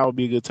now would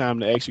be a good time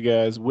to ask you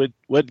guys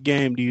what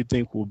game do you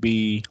think will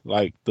be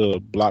like the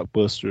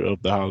blockbuster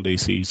of the holiday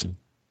season?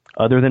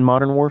 Other than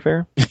Modern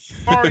Warfare?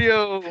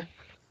 Mario.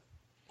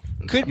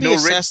 Could be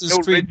Assassin's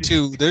Creed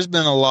 2. There's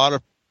been a lot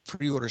of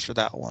pre-orders for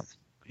that one.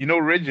 You know,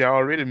 Reggie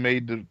already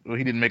made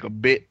he didn't make a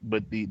bet,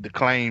 but the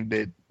claim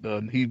that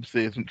he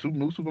says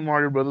new Super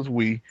Mario Brothers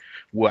Wii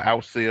will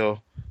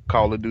outsell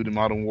Call of Duty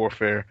Modern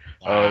Warfare.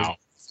 Wow.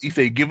 He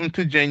said give them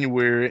to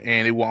January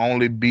and it will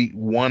only beat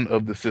one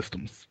of the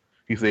systems.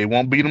 He said it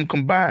won't beat them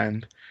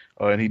combined,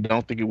 and he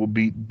don't think it will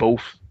beat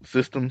both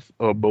systems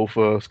or both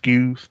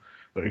SKUs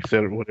or et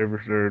cetera,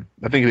 whatever.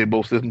 I think they're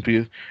both systems.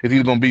 It's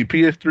either going to be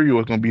PS3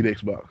 or it's going to beat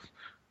Xbox.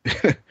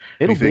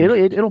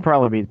 It'll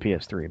probably be the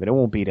PS3, but it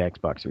won't beat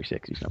Xbox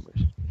 360's numbers.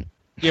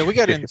 Yeah, we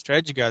got in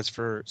strategy guys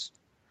for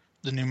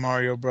the new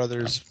Mario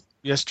Brothers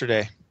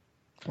yesterday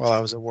while I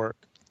was at work.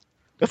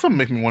 That's something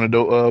makes me want to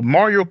know.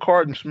 Mario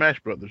Kart and Smash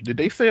Brothers, did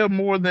they sell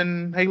more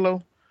than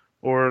Halo?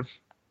 Or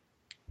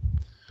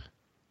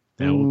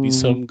that would be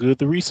something good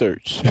to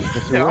research.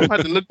 Yeah, I'm gonna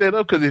have to look that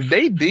up because if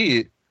they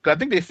did, cause I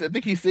think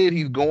he said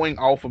he's going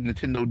off of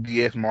Nintendo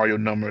DS Mario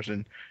numbers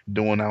and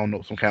doing, I don't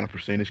know, some kind of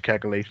percentage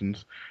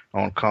calculations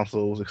on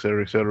consoles, et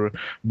cetera, et cetera.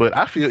 But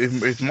I feel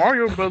if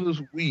Mario Brothers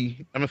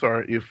Wii,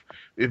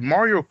 if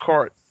Mario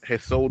Kart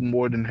has sold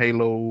more than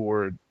Halo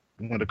or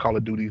one of the Call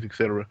of Duties, et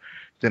cetera,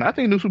 then I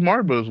think New Super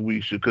Mario Bros.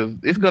 Wii should, because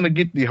it's gonna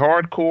get the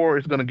hardcore,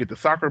 it's gonna get the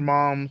soccer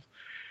moms.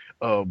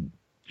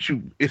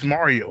 It's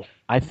Mario.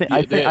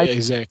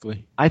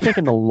 Exactly. I think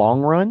in the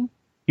long run,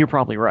 you're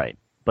probably right,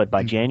 but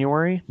by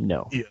January,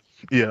 no.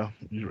 Yeah,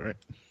 you're right.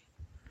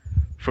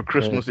 For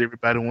Christmas,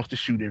 everybody wants to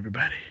shoot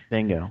everybody.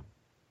 Bingo.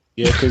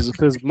 Yeah,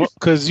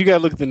 because you gotta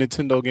look at the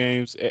Nintendo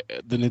games,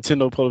 the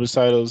Nintendo published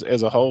titles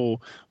as a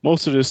whole.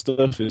 Most of this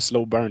stuff is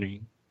slow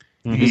burning.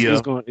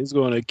 Mm-hmm. It's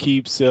going to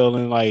keep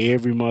selling like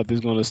every month.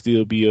 It's going to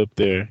still be up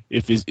there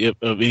if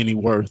of any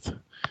worth.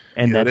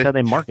 And that's how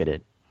they market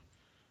it.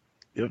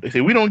 They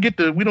say we don't get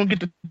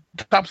the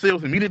top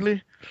sales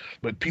immediately,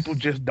 but people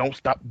just don't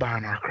stop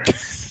buying our crap.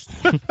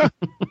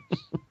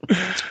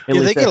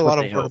 They get a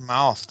lot of word of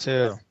mouth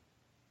too.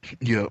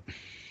 Yep.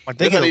 Like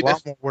they get a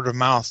lot more word of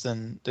mouth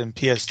than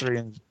PS3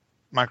 and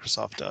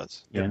Microsoft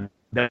does. Yeah.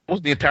 That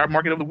was the entire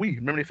market of the Wii.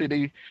 Remember they said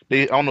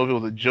they I don't know if it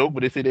was a joke,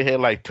 but they said they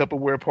had like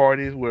Tupperware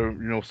parties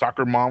where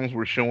soccer moms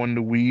were showing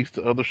the Wiis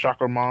to other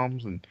soccer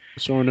moms and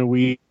showing the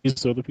Wiis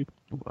to other people.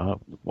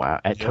 Wow,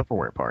 at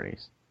Tupperware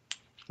parties.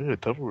 Yeah,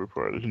 Tupperware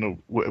parties.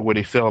 Where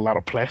they sell a lot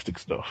of plastic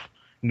stuff.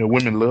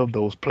 Women love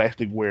those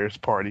plastic wares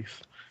parties.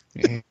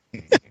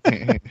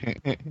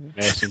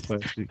 Mashing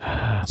plastic.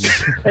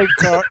 Hey,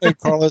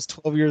 Carla's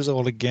 12 years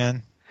old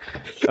again.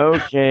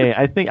 Okay,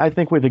 I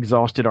think we've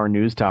exhausted our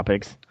news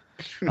topics.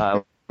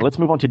 Let's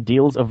move on to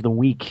deals of the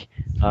week.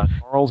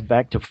 Carl's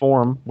back to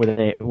form with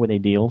a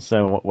deal.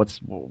 So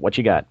what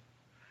you got?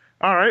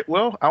 All right.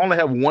 Well, I only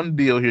have one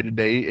deal here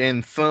today,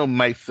 and some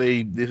might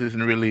say this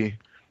isn't really,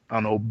 I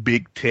don't know,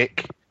 big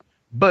tech,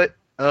 but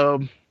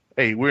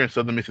hey, we're in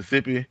Southern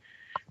Mississippi.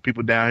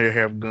 People down here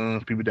have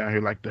guns. People down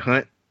here like to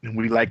hunt, and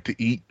we like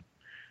to eat.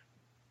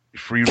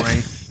 Free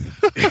reign.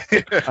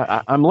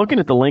 I'm looking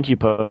at the link you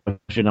posted,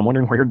 and I'm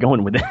wondering where you're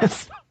going with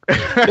this.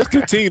 Just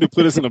continue to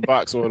put us in a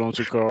box, or don't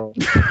you, Carl?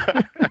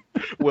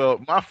 Well,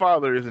 my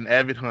father is an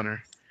avid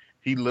hunter.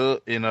 He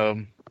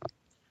and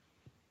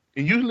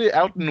usually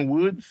out in the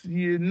woods,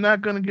 you're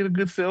not gonna get a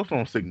good cell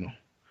phone signal.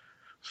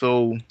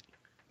 So,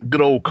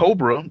 good old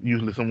Cobra,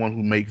 usually someone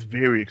who makes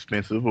very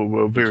expensive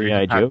or very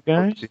G.I. Joe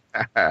guys.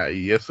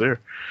 Yes, sir.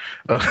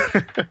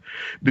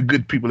 The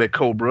good people at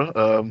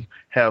Cobra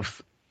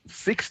have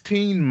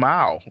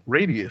 16-mile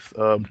radius,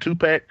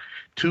 2-pack,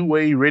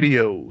 two-way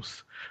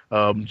radios.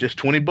 Just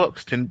 $20,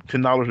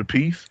 $10 a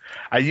piece.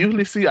 I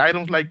usually see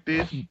items like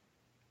this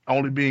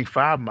only being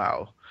 5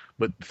 miles,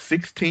 but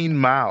 16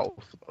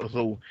 miles.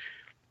 So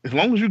as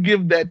long as you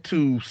give that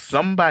to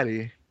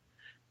somebody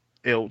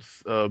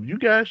else, you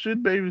guys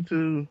should be able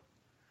to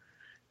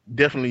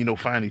definitely,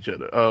 find each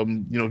other.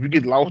 If you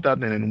get lost out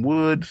there in the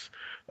woods,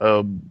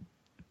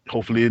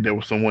 hopefully there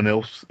was someone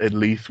else at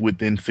least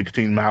within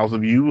 16 miles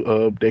of you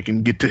that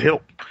can get to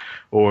help,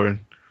 or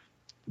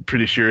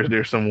pretty sure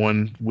there's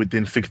someone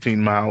within 16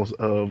 miles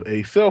of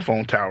a cell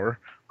phone tower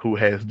who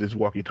has this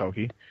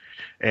walkie-talkie.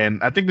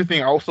 And I think the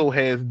thing also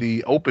has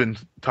the open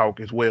talk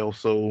as well,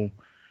 so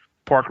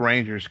park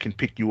rangers can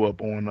pick you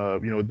up on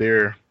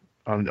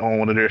on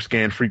one of their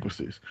scanned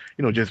frequencies,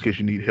 just in case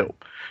you need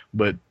help.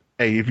 But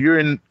hey, if you're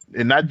in,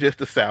 and not just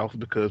the South,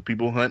 because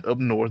people hunt up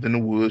north in the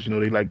woods,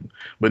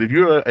 but if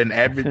you're an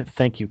avid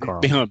thank you,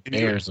 Carl.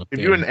 If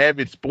you're an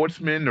avid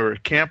sportsman or a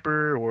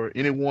camper or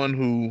anyone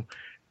who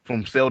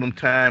from seldom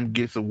time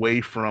gets away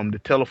from the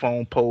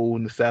telephone pole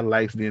and the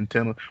satellites, the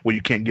antenna. Well,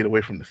 you can't get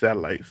away from the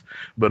satellites,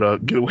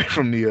 but get away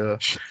from the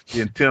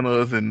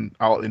antennas and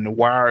all in the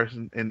wires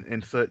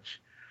and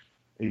such.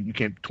 You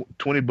can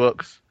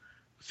 $20,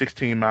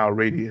 16-mile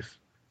radius,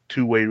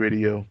 two-way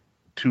radio,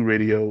 two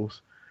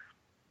radios.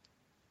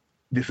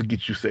 This will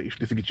get you safe.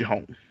 This will get you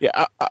home.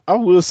 Yeah, I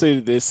will say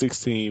that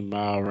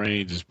 16-mile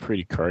range is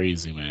pretty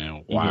crazy,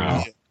 man.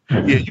 Wow.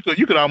 Yeah,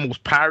 you could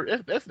almost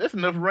pirate. That's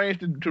enough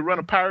range to run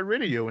a pirate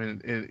radio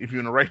in if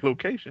you're in the right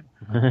location.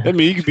 I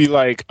mean, you could be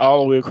like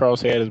all the way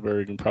across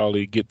Hattiesburg and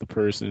probably get the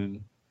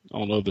person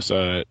on the other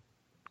side.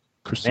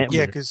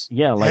 Yeah, because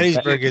like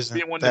Hattiesburg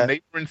isn't in one of the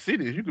neighboring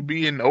cities. You could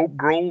be in Oak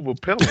Grove or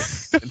Pelham.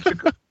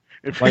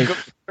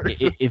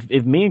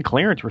 If me and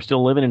Clarence were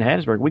still living in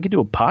Hattiesburg, we could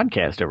do a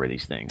podcast over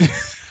these things.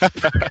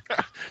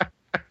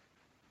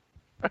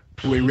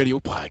 Two-way radio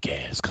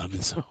podcast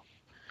coming soon.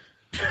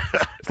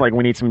 It's like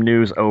we need some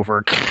news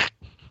over.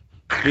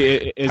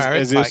 Yeah,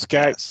 as if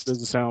Skype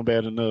doesn't sound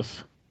bad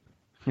enough.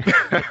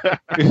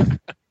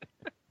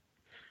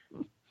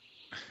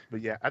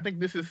 But yeah, I think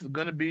this is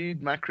going to be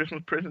my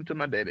Christmas present to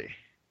my daddy.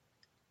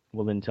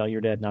 Well, then tell your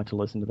dad not to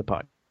listen to the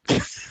podcast.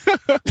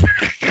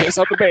 Cats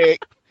out the bag.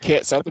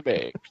 Cats out the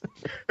bag.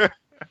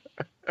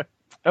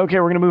 Okay,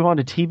 we're going to move on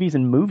to TVs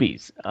and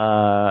movies.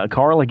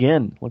 Carl,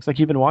 again, looks like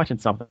you've been watching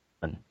something.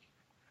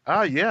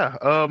 Yeah.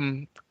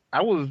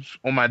 I was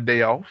on my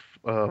day off.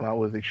 I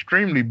was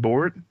extremely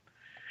bored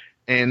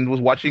and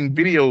was watching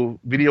video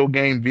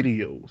game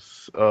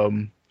videos.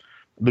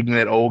 Looking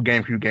at old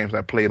GameCube games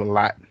I played a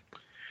lot.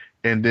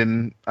 And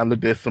then I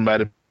looked at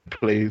somebody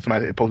posted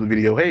a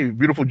video, hey,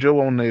 Beautiful Joe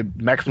on the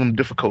maximum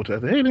difficulty.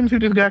 I said, hey, let me see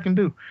what this guy can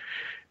do.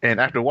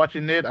 And after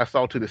watching it, I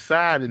saw to the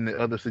side in the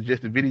other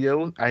suggested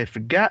videos, I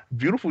forgot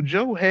Beautiful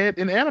Joe had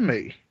an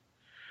anime,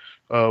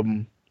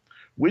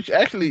 which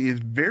actually is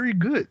very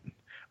good.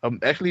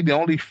 Actually, the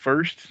only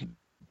first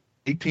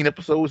 18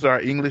 episodes are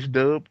English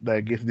dub. That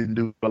I guess didn't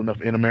do well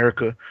enough in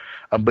America.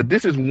 But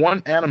this is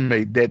one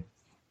anime that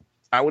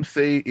I would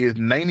say is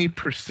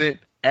 90%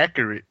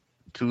 accurate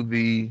to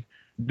the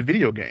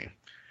video game.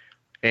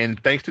 And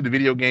thanks to the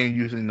video game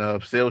using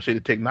cell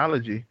shaded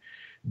technology,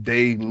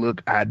 they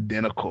look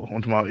identical.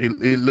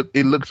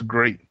 It looks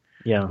great.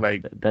 Yeah,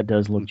 like that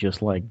does look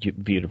just like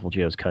Beautiful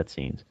Joe's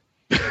cutscenes.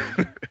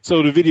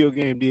 So the video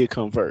game did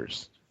come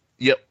first.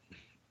 Yep.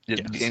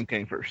 Yes. The game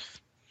came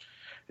first.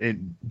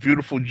 And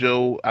Beautiful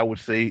Joe, I would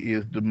say,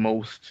 is the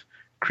most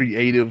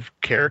creative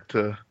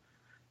character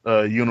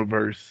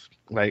universe.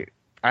 Like,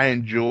 I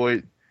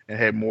enjoyed and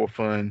had more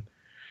fun.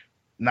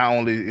 Not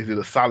only is it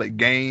a solid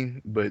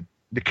game, but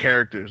the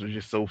characters are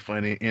just so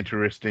funny,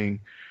 interesting,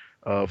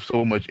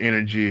 so much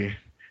energy,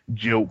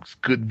 jokes,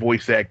 good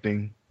voice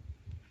acting,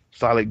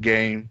 solid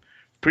game,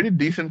 pretty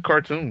decent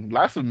cartoon.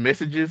 Lots of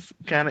messages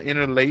kind of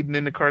interladen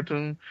in the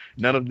cartoon.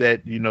 None of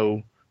that,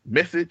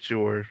 message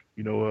or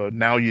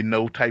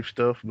now type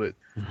stuff, but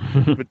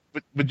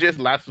but just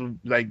lots of,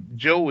 like,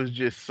 Joe is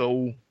just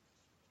so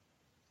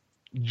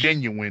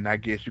genuine, I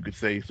guess you could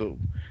say. So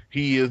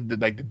he is the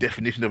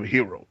definition of a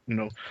hero.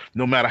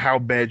 No matter how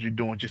bad you're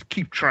doing, just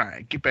keep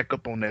trying, get back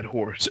up on that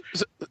horse.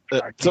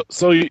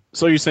 So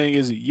you're saying,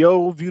 is it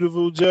Yo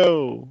Beautiful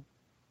Joe?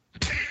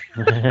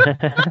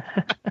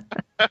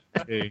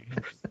 Hey.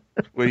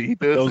 Well, he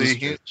does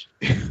say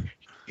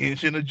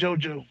hinch in a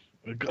JoJo.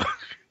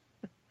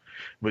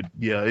 But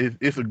yeah,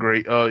 it's a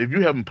great. If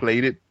you haven't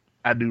played it,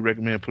 I do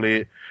recommend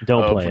play it.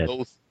 Don't play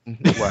it.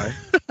 Why?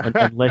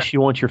 Unless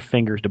you want your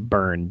fingers to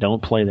burn,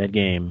 don't play that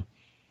game.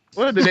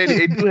 Well,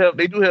 they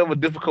do have a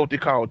difficulty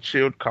called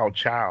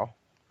Child.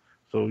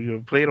 So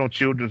you play it on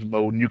children's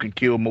mode, and you can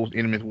kill most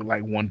enemies with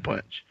like one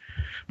punch.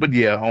 But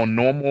yeah, on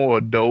normal,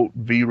 adult,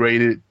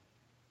 V-rated,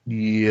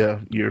 yeah,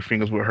 your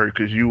fingers will hurt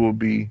because you will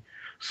be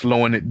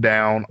slowing it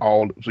down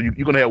so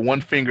you're gonna have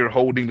one finger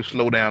holding the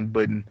slow down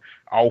button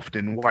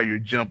often while you're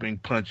jumping,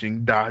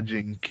 punching,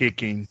 dodging,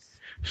 kicking,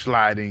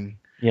 sliding.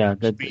 Yeah,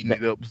 speeding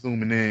it up,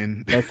 zooming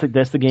in.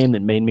 That's the game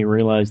that made me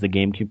realize the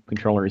GameCube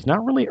controller is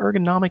not really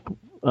ergonomic,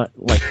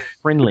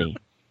 friendly.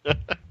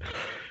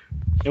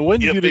 And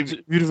wasn't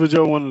Beautiful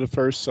Joe one of the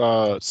first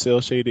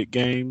cell shaded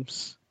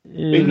games?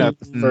 Maybe not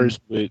the first,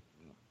 but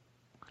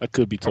I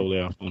could be totally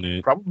off on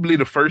it. Probably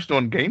the first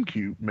on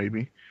GameCube,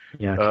 maybe.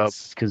 Yeah,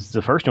 because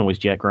the first one was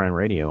Jet Grind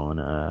Radio on.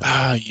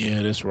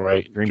 Yeah, that's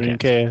right.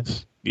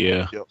 Dreamcast.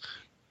 Yeah. Yep.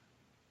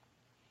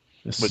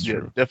 But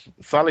yeah,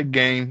 solid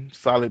game,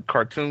 solid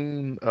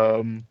cartoon.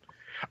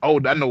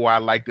 I know why I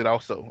liked it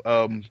also.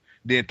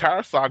 The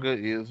entire saga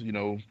is,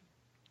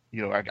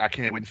 I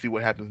can't wait to see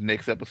what happens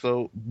next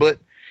episode. But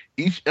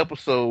each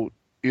episode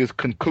is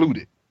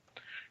concluded.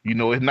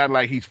 It's not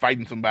like he's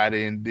fighting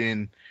somebody and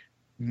then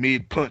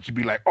mid punch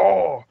be like,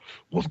 oh,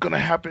 what's gonna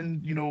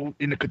happen?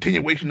 In the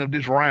continuation of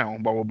this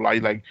round, blah blah blah.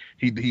 Like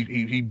he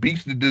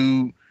beats the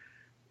dude.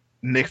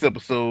 Next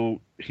episode,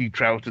 he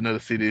travels to another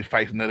city,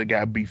 fights another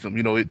guy, beats him.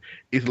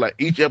 It's like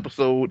each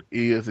episode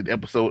is an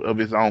episode of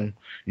its own.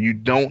 You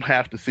don't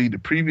have to see the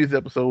previous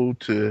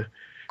episode to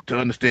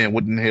understand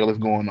what in the hell is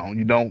going on.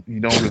 You don't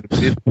really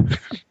miss,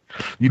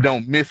 you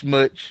don't miss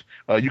much.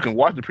 You can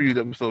watch the previous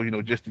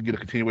episode, just to get a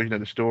continuation of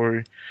the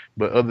story.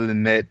 But other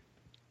than that,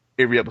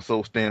 every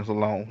episode stands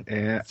alone,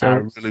 and I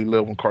really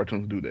love when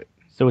cartoons do that.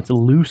 So it's a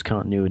loose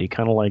continuity,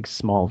 kind of like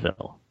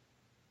Smallville.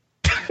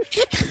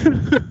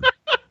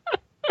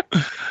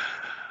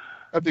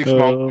 I think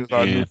Small is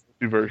our new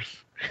reverse.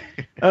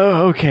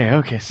 Oh,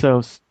 okay.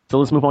 So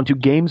let's move on to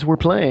games we're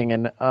playing,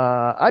 and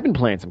I've been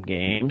playing some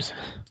games.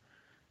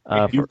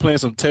 You've been playing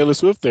some Taylor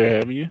Swift there,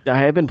 haven't you? I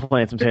have been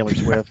playing some Taylor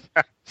Swift,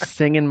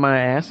 singing my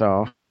ass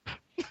off.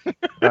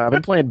 I've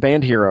been playing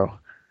Band Hero.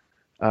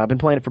 I've been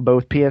playing it for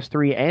both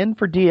PS3 and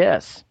for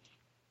DS.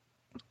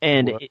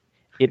 And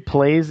it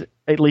plays,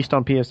 at least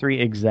on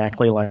PS3,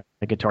 exactly like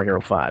Guitar Hero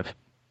 5.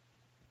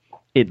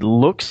 It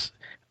looks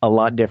a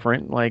lot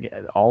different. Like,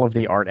 all of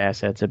the art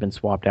assets have been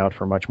swapped out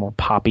for much more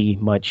poppy,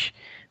 much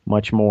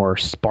more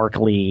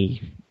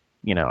sparkly.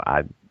 You know,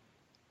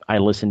 I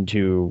listen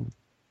to,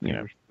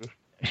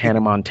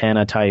 Hannah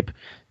Montana type,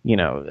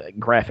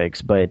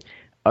 graphics. But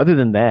other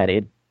than that,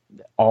 it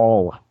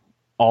all,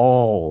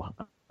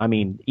 I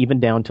mean, even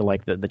down to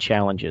like the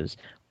challenges,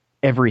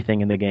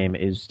 everything in the game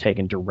is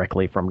taken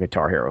directly from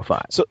Guitar Hero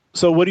 5.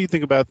 So what do you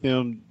think about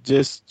them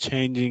just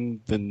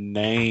changing the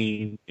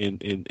name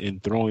and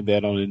throwing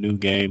that on a new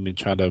game and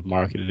trying to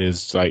market it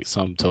as like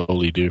something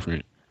totally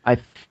different? I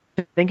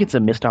think it's a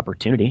missed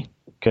opportunity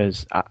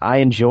because I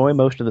enjoy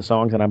most of the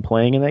songs that I'm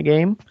playing in that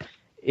game.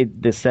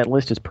 The set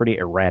list is pretty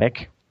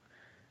erratic,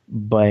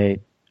 but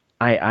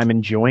I'm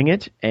enjoying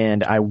it,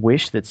 and I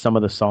wish that some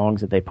of the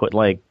songs that they put,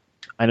 like,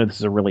 I know this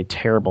is a really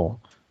terrible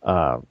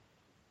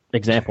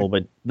example,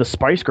 but the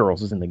Spice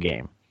Girls is in the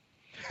game.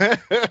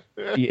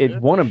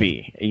 It wanna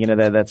be,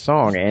 that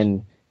song,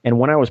 and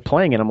when I was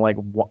playing it, I'm like,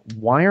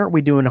 why aren't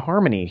we doing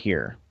harmony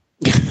here?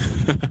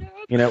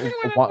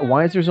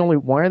 Why is there only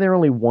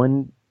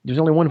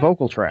one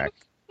vocal track?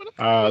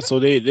 So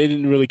they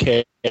didn't really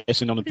cash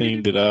in on the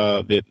thing that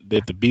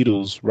the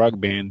Beatles rock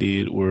band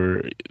did,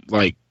 where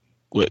like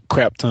what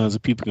crap tons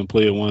of people can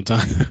play at one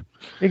time.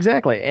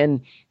 Exactly,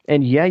 and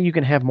yeah, you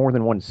can have more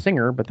than one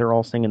singer, but they're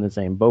all singing the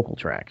same vocal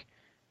track.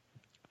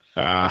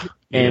 Yeah.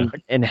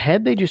 And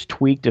had they just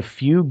tweaked a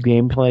few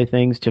gameplay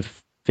things to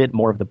fit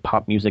more of the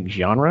pop music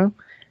genre,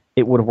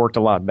 it would have worked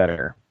a lot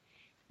better.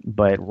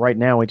 But right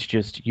now, it's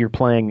just you're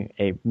playing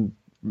a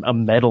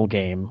metal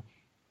game,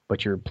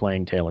 but you're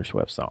playing Taylor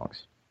Swift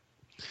songs.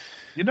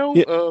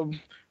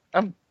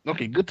 I'm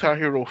okay. Guitar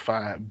Hero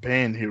 5,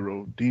 Band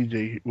Hero,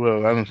 DJ.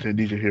 Well, I don't say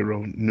DJ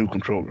Hero, new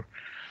controller,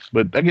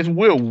 but I guess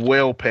we're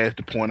well past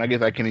the point. I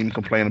guess I can't even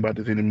complain about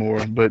this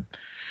anymore. But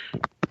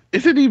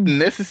is it even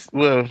necessary?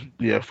 Well,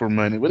 yeah, for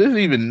money, but is it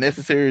even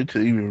necessary to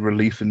even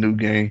release a new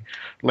game?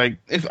 Like,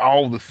 it's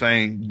all the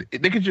same.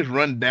 They could just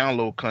run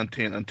download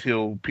content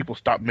until people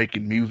stop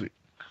making music.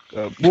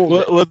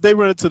 Well, they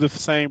run into the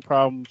same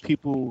problem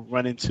people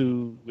run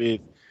into with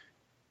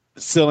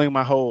selling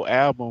my whole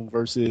album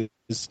versus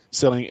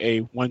selling a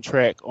one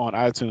track on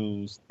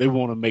iTunes. They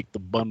want to make the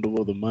bundle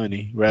of the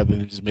money rather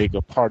than just make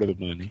a part of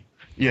the money.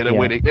 Yeah, that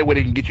way they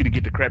can get you to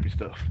get the crappy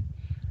stuff.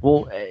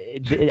 Well,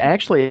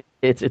 actually,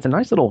 it's a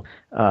nice little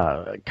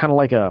kind of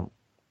like a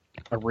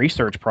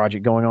research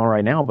project going on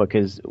right now,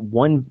 because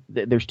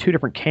there's two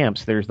different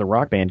camps. There's the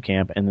Rock Band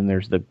camp, and then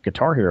there's the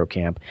Guitar Hero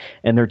camp,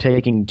 and they're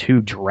taking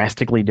two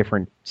drastically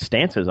different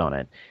stances on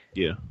it.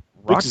 Yeah.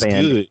 Rock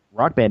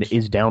Band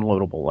is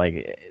downloadable.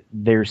 Like,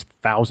 there's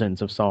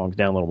thousands of songs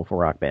downloadable for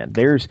Rock Band.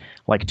 There's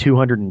like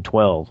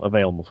 212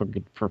 available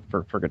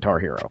for Guitar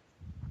Hero.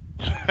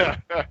 Yeah,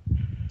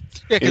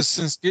 because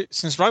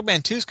since Rock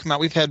Band 2's come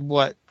out, we've had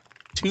what,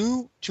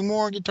 two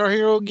more Guitar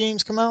Hero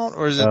games come out,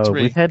 or is it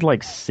 3? We've had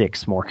like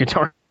 6 more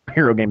Guitar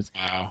Hero games.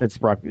 Wow.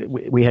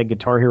 We had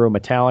Guitar Hero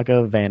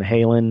Metallica, Van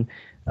Halen,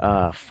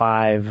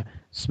 5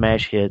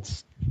 Smash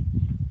Hits,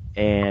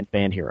 and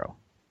Band Hero.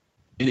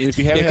 And if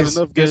you haven't had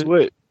enough, guess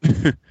what?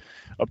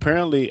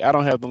 Apparently, I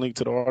don't have the link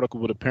to the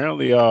article, but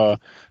apparently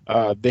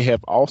they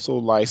have also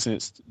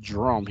licensed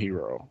Drum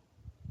Hero.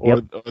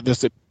 Or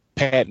just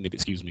patented,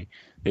 excuse me.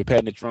 They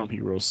patented Drum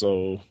Hero,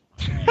 so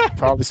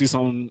probably see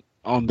something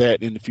on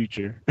that in the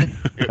future.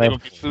 They're going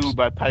to get sued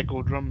by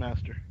Taiko Drum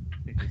Master.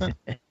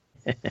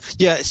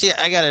 Yeah, see,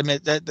 I got to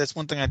admit, that's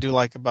one thing I do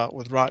like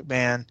with Rock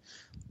Band.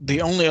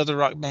 The only other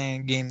Rock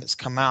Band game that's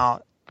come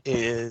out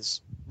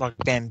is Rock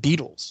Band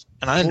Beatles,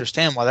 and I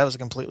understand why that was a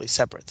completely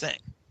separate thing.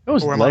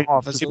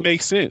 It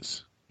makes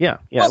sense. Yeah.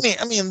 Well,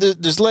 I mean,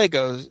 there's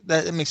Legos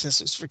that makes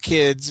sense. It's for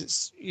kids.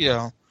 It's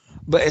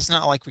but it's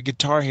not like with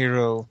Guitar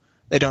Hero.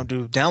 They don't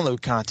do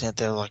download content.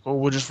 They're like, well,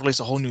 we'll just release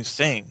a whole new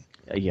thing.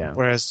 Yeah.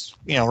 Whereas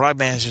Rock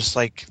Band is just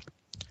like,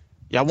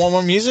 y'all want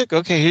more music?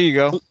 Okay, here you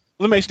go.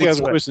 Let me ask you guys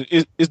a question: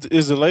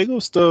 Is the Lego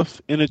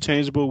stuff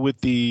interchangeable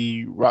with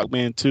the Rock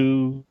Band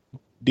 2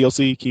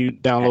 DLC? Can you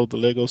download the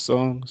Lego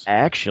songs?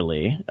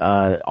 Actually,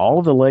 all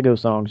of the Lego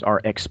songs are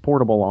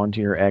exportable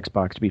onto your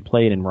Xbox to be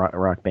played in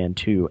Rock Band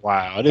 2.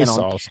 Wow, that's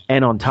awesome.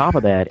 And on top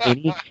of that,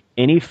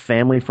 any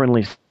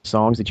family-friendly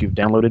songs that you've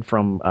downloaded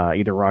from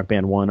either Rock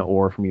Band 1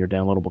 or from your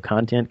downloadable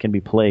content can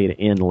be played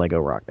in Lego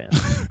Rock Band.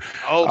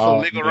 So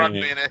Lego Rock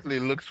Band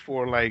actually looks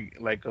for like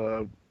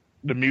the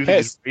music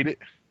is rated?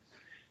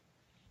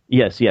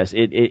 Yes.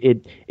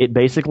 It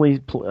basically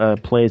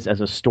plays as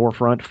a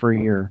storefront for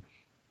your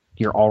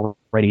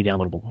already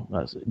downloadable.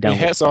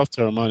 Hats off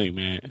to Harmonics,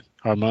 man.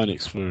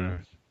 Harmonics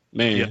for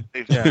man.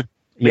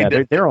 Yeah,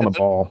 they're on the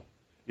ball.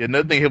 Yeah,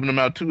 another thing helping them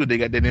out too is they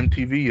got that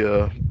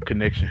MTV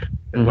connection.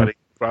 That's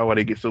probably why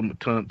they get so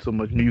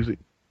much music.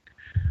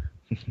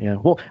 Yeah.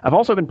 Well, I've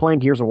also been playing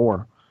Gears of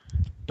War.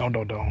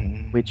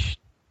 Don't. Which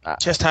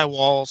chest high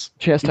walls.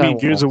 Chest high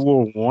walls. Gears of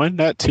War 1,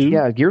 not 2?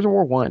 Yeah, Gears of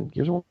War 1.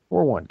 Gears of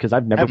War 1, because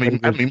I've never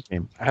played a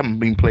game. I haven't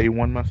been playing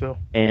one myself.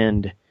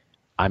 And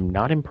I'm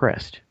not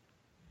impressed.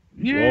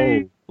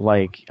 Yay!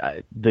 Like,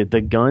 the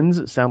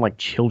guns sound like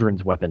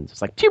children's weapons.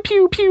 It's like, pew,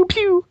 pew, pew,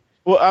 pew.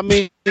 Well, I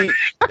mean,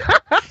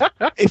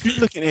 if you're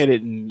looking at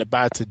it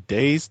by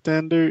today's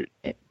standard,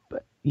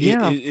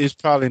 it's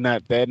probably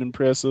not that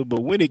impressive.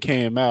 But when it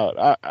came out,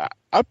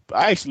 I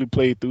actually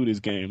played through this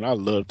game. I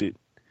loved it.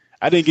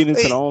 I didn't get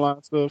into the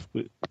online stuff,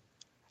 but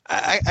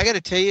I got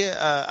to tell you,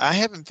 I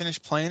haven't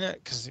finished playing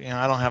it because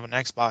I don't have an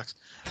Xbox.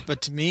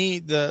 But to me,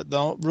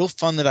 the real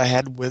fun that I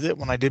had with it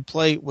when I did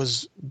play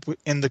was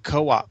in the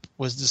co-op,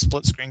 was the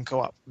split screen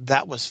co-op.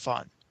 That was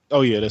fun.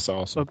 Oh yeah, that's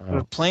awesome.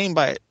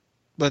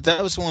 But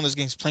that was one of those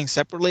games playing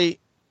separately.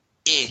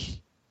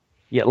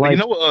 Yeah, like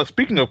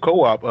speaking of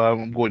co-op,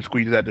 I'm going to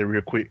squeeze it out there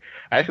real quick.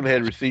 I actually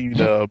had received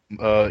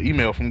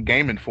email from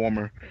Game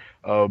Informer.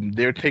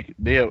 They're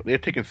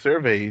taking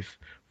surveys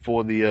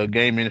for the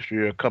game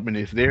industry or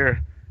companies.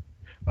 They're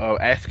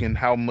asking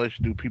how much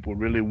do people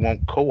really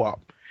want co-op,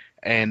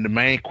 and the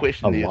main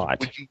question is,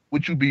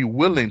 would you be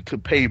willing to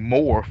pay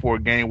more for a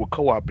game with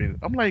co-op in it?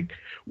 I'm like,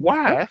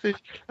 why? I said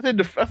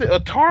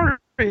Atari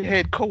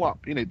had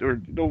co-op in it,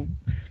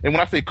 and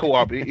when I say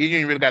co-op, it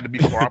ain't really got to be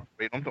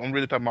cooperative. I'm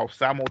really talking about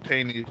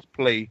simultaneous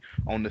play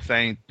on the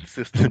same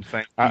system,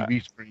 same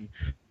TV screen.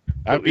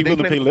 I'd be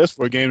willing to pay less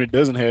for a game that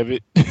doesn't have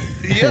it.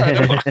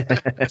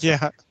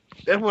 Yeah,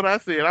 that's what I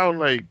said. I was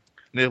like,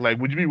 they're like,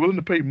 would you be willing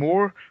to pay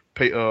more,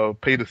 pay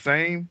the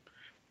same,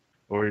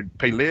 or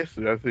pay less?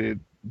 And I said,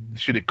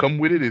 should it come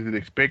with it? Is it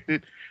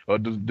expected? Or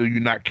do you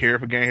not care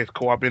if a game has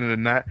co-op in it or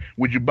not?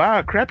 Would you buy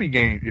a crappy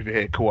game if it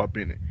had co-op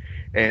in it?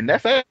 And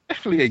that's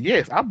actually a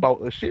yes. I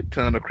bought a shit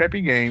ton of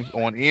crappy games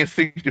on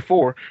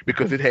N64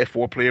 because it had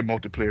 4-player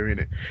multiplayer in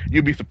it.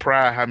 You'd be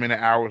surprised how many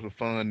hours of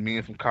fun me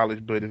and some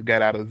college buddies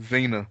got out of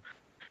Xena,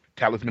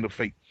 Talisman of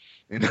Fate.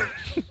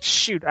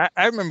 Shoot,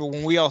 I remember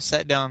when we all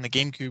sat down on the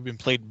GameCube and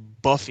played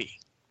Buffy.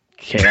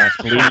 Chaos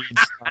Bleeds.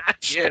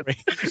 Yeah,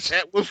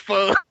 that was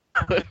fun.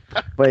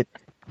 But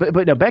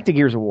no, back to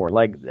Gears of War.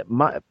 Like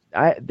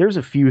there's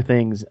a few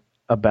things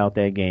about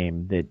that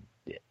game that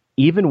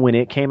even when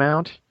it came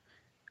out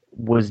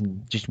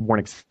just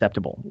weren't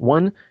acceptable.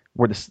 One,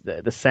 were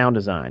the sound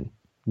design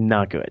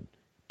not good.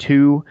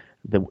 Two,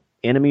 the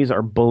enemies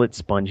are bullet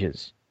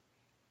sponges.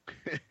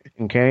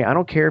 Okay, I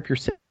don't care if you're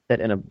set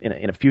in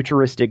a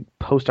futuristic,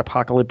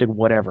 post-apocalyptic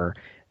whatever.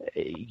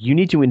 You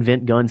need to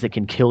invent guns that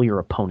can kill your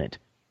opponent.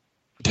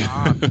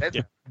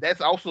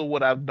 That's also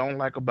what I don't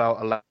like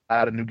about a lot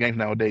of new games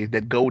nowadays.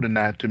 That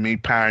GoldenEye to me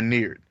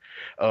pioneered.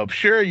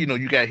 Sure,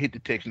 you got hit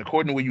detection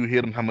according to where you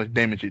hit them, how much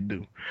damage it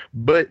do,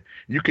 but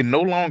you can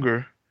no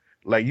longer.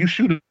 Like, you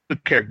shoot a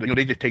character,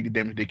 they just take the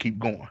damage, they keep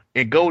going.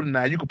 In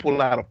GoldenEye, you can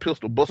pull out a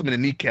pistol, bust them in the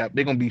kneecap,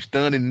 they're going to be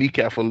stunned in the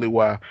kneecap for a little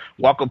while,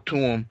 walk up to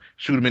them,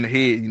 shoot them in the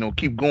head,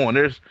 keep going.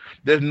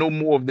 There's no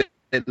more of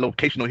that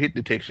locational hit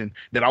detection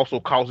that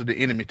also causes the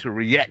enemy to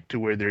react to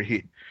where they're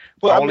hit.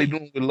 Well, all they're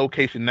doing with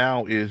location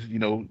now is,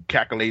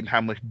 calculating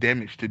how much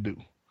damage to do.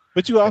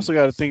 But you also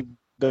got to think,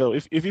 though,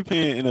 if you're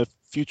playing in a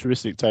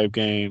futuristic type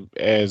game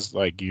as,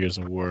 like, Gears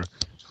of War,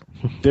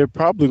 they're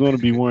probably going to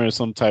be wearing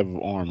some type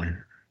of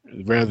armor.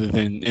 Rather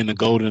than in the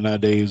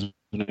GoldenEye days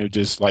when they're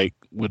just like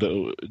with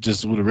a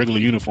regular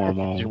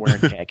uniform on. You're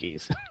wearing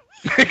khakis.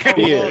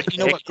 Well, you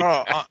know what,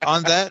 Carl?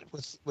 On that,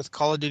 with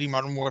Call of Duty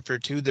Modern Warfare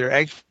 2, there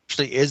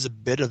actually is a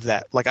bit of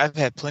that. Like, I've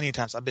had plenty of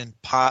times I've been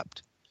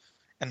popped,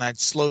 and I'd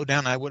slow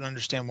down. I wouldn't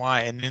understand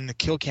why. And in the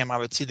kill cam, I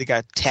would see the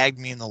guy tag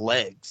me in the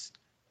legs,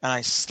 and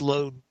I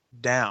slowed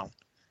down.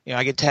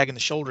 I get tagged in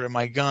the shoulder, and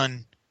my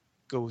gun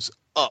goes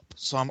up,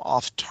 so I'm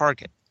off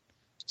target.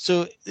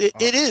 So it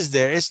is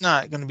there. It's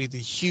not going to be the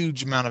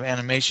huge amount of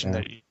animation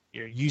that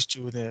you're used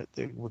to with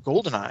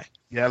GoldenEye.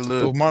 Yeah,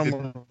 look.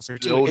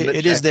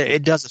 It is there.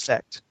 It does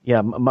affect.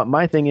 Yeah,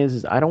 my thing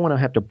is I don't want to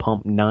have to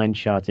pump 9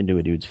 shots into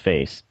a dude's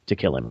face to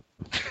kill him.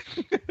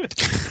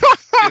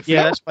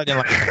 Yeah, that's why I didn't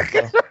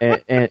like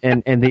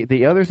it. And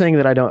the other thing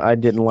that I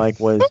didn't like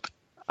was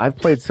I've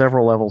played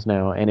several levels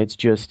now, and it's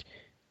just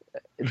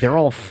they're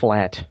all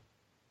flat.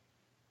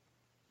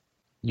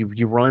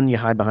 You run, you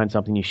hide behind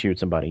something, you shoot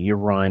somebody. You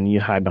run, you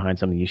hide behind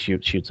something, you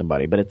shoot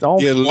somebody. But it's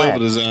all flat. Level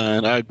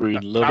design. I agree.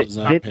 Level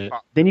design.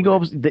 Then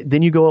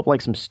you go up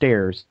like some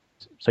stairs,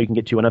 so you can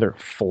get to another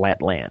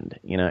flat land.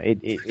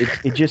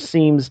 It just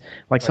seems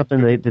like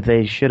something that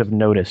they should have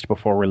noticed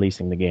before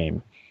releasing the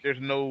game. I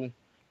know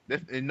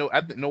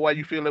why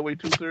you feel that way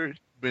too, sir. You've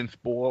been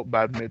spoiled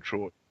by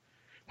Metroid.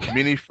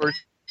 Many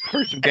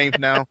first-person games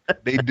now,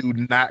 they do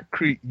not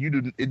create.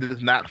 It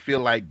does not feel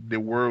like the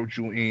world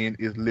you're in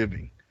is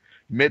living.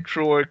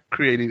 Metroid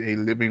created a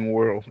living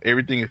world.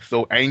 Everything is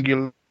so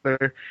angular.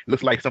 It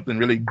looks like something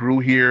really grew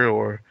here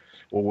or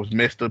was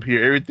messed up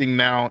here. Everything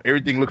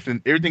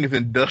is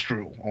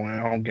industrial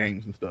on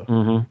games and stuff.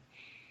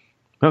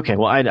 Mm-hmm. Okay,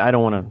 well, I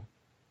don't want to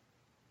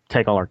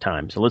take all our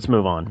time, so let's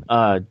move on.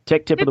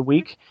 Tech tip of the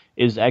week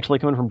is actually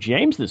coming from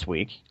James this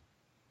week.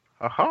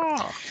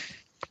 Aha!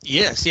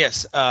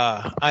 Yes.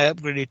 I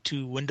upgraded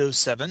to Windows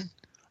 7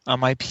 on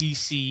my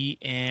PC,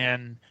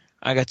 and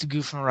I got to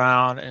goofing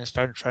around and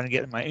started trying to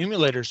get my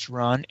emulators to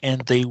run,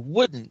 and they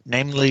wouldn't.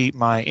 Namely,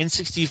 my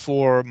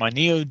N64, my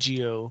Neo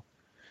Geo,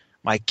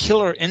 my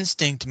Killer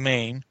Instinct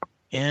main,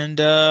 and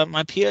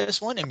my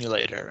PS1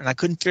 emulator. And I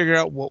couldn't figure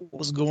out what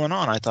was going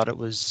on. I thought it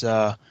was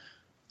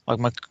like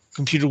my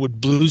computer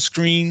would blue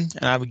screen,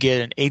 and I would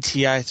get an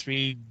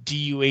ATI3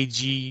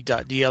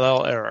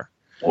 DUAG.dll error.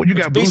 Oh, you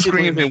got blue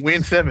screens in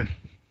Win 7.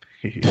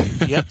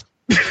 Yep.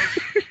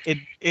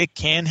 It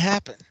can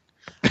happen.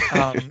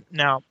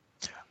 Now,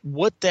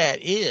 what that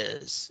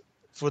is,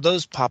 for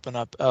those popping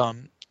up, I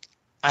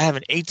have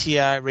an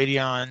ATI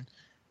Radeon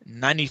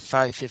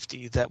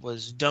 9550 that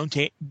was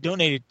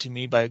donated to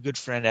me by a good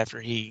friend after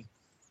he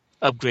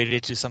upgraded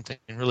it to something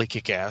really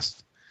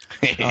kick-ass.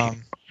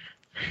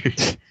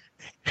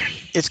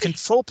 Its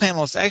control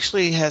panel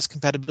actually has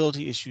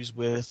compatibility issues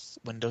with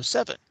Windows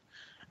 7.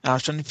 And I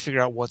was trying to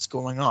figure out what's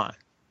going on.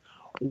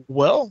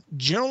 Well,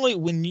 generally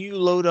when you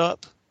load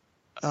up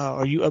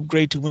or you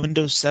upgrade to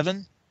Windows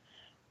 7,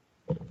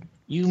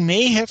 you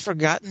may have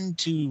forgotten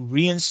to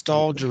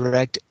reinstall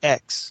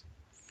DirectX.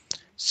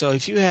 So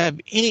if you have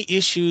any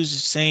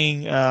issues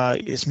saying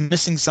it's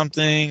missing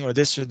something or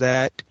this or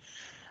that,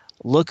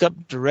 look up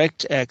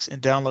DirectX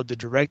and download the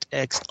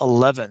DirectX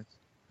 11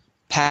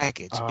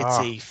 package. It's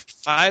a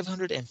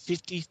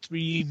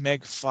 553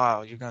 meg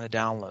file you're going to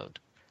download.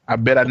 I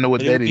bet I know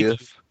what that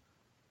is.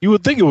 You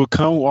would think it would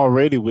come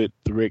already with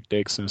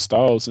DirectX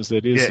installed, since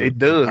that is. Yeah, it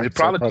does. It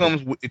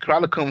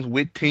probably comes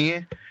with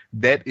 10.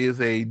 That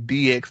is a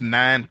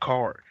DX9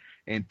 card,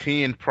 and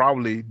 10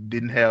 probably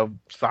didn't have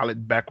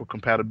solid backward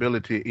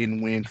compatibility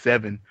in Win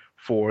 7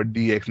 for a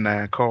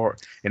DX9 card,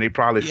 and they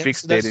probably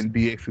fixed that in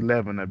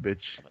DX11. I bet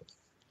you.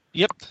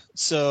 Yep.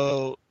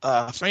 So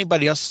for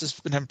anybody else that's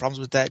been having problems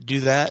with that,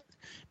 do that,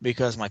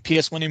 because my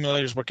PS1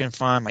 emulator is working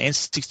fine. My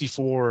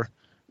N64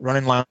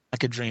 running like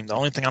a dream. The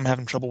only thing I'm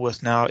having trouble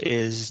with now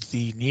is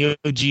the Neo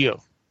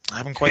Geo. I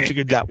haven't quite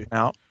figured that one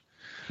out.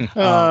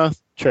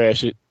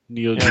 Trash it,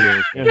 Neo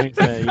Geo.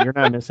 You're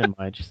not missing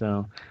much.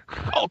 So.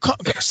 Oh,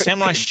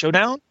 Samurai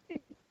Showdown.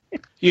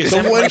 Yeah,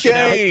 Samurai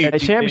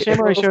Showdown.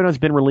 Samurai Showdown's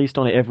been released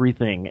on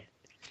everything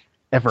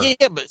ever.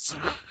 Yeah, but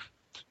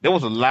there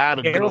was a lot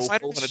of good old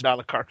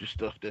 $400 cartridge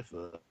stuff. That's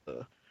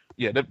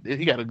he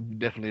got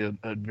definitely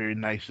a very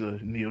nice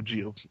Neo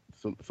Geo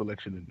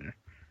selection in there.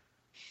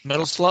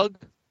 Metal Slug.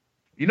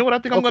 You know what I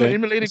think I'm going to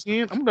emulate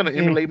again? I'm going to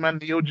emulate my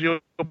Neo Geo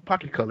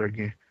Pocket Color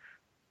again.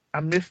 I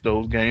miss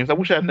those games. I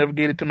wish I'd never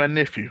gave it to my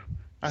nephew.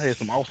 I had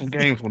some awesome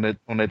games on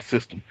that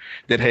system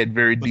that had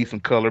very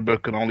decent color,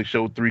 but could only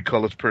show 3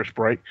 colors per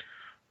sprite.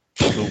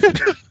 So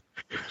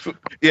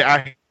yeah,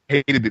 I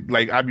hated it.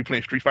 Like, I'd be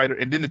playing Street Fighter,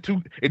 and then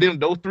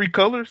those 3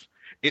 colors,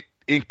 it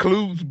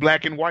includes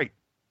black and white,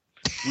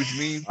 which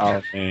means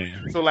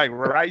so like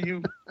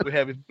Ryu would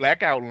have his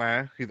black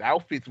outline, his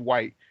outfit's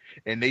white,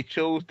 and they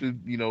chose to,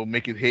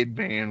 make his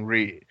headband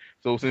red.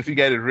 So since he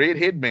got his red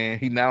headband,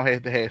 he now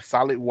has to have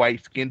solid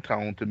white skin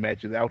tone to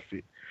match his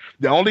outfit.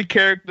 The only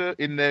character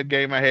in that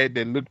game I had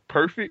that looked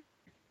perfect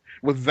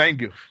was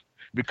Zangief,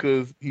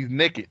 because he's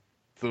naked.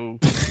 So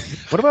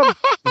what about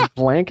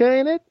Blanca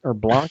in it, or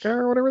Blanca,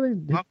 or whatever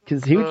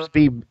because he would just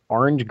be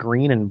orange,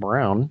 green, and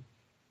brown.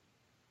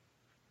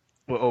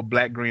 Well,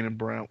 black, green, and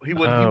brown. He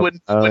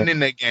wasn't in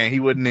that game. He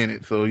wasn't in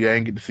it, so yeah, I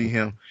didn't get to see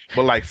him.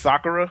 But like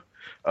Sakura,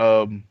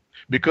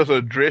 because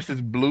her dress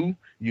is blue,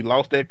 you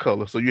lost that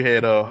color. So you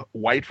had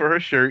white for her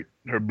shirt,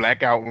 her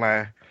black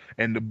outline,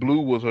 and the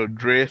blue was her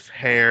dress,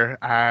 hair,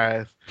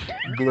 eyes,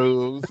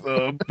 gloves,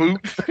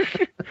 boots.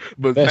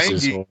 But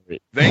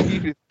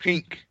Zangief is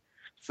pink,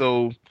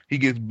 so he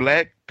gets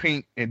black,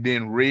 pink, and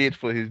then red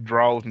for his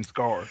draws and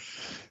scars.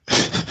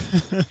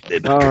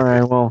 All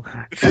right. Well,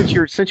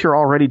 since you're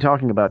already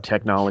talking about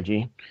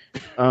technology,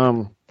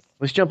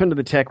 let's jump into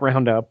the tech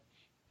roundup.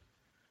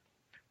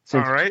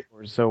 All right.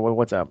 So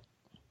what's up?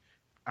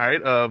 All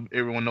right.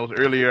 Everyone knows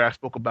earlier I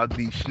spoke about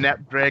the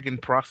Snapdragon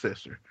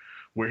processor.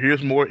 Well,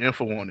 here's more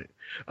info on it.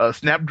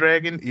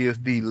 Snapdragon is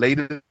the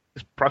latest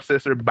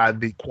processor by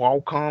the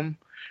Qualcomm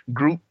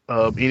group.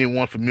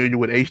 Anyone familiar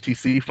with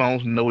HTC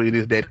phones know it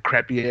is that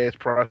crappy ass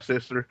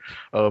processor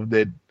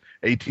that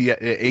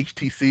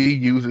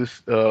HTC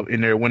uses in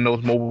their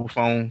Windows mobile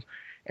phones,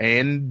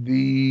 and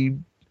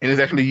it's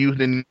actually used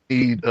in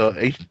the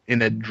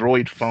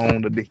Droid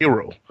phone, the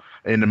Hero,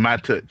 and the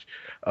MyTouch.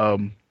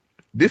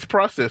 This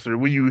processor,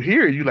 when you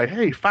hear it, you're like,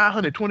 hey,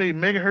 520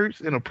 megahertz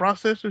in a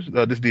processor?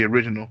 This is the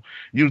original.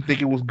 You'd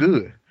think it was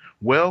good.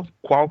 Well,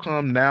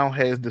 Qualcomm now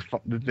has the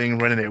thing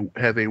running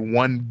has a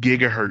 1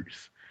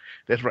 gigahertz.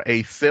 That's right,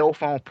 a cell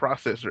phone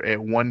processor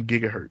at 1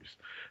 gigahertz.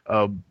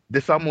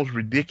 That's almost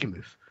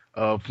ridiculous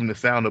from the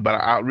sound of it, but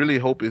I really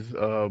hope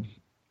that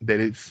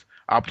it's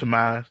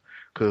optimized,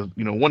 because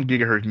 1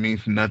 gigahertz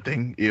means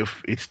nothing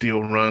if it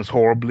still runs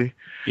horribly.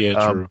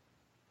 Yeah, true.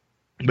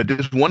 But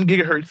this 1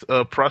 gigahertz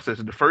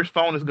processor, the first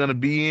phone is going to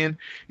be in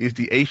is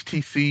the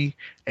HTC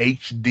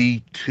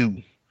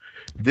HD2.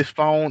 This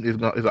phone is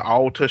an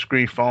all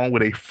touchscreen phone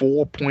with a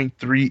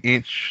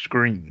 4.3-inch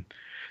screen.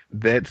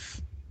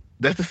 That's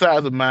the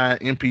size of my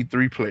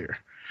MP3 player.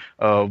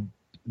 Uh,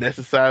 that's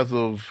the size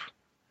of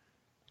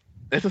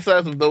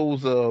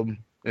those.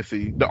 Let's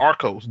see, the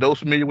Arcos. Those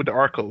familiar with the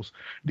Arcos,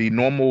 the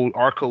normal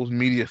Arcos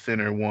Media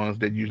Center ones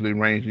that usually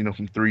range,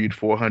 from 300 to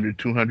 400,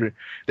 200.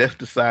 That's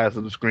the size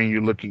of the screen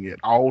you're looking at.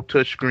 All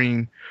touch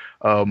screen.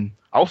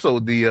 Also,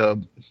 this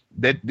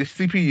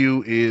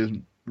CPU is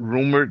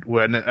rumored.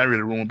 Well, not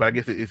really rumored, but I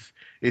guess it's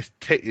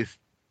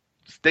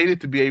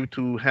stated to be able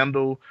to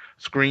handle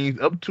screens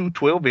up to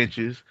 12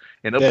 inches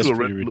and up That's to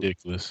pretty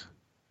ridiculous.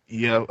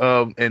 Yeah,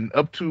 and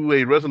up to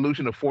a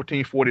resolution of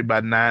 1440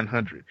 by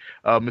 900.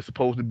 It's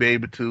supposed to be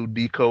able to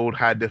decode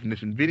high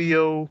definition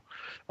video,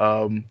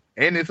 and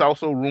it's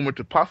also rumored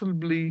to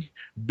possibly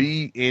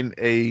be in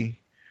a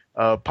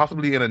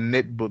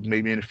netbook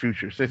maybe in the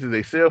future. Since it's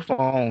a cell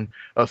phone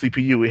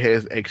CPU, it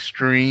has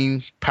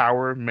extreme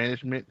power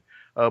management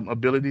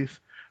abilities.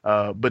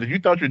 But if you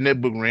thought your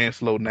netbook ran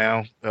slow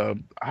now,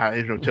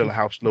 I don't tell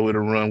how slow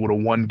it'll run with a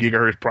 1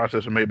 gigahertz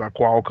processor made by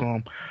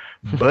Qualcomm.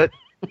 But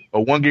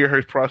a 1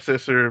 gigahertz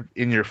processor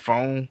in your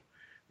phone,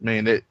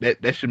 man,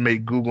 that should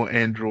make Google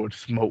Android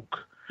smoke.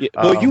 Yeah,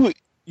 but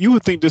you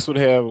would think this would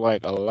have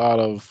like a lot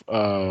of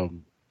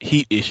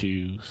heat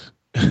issues.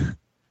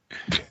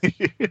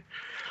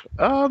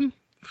 Well,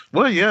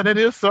 yeah, that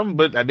is something,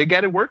 but they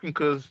got it working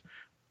because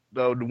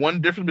the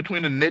one difference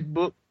between a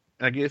netbook,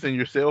 I guess, and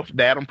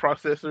the Atom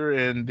processor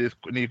and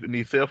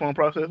the cell phone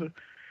processor,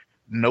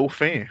 no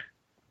fan.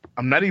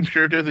 I'm not even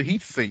sure if there's a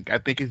heat sink. I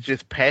think it's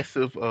just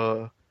passive.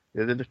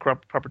 Is it the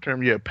proper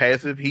term? Yeah,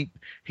 passive heat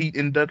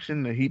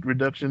induction, the heat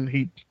reduction,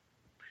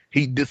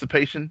 heat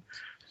dissipation.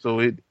 So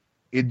it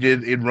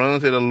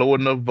runs at a low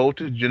enough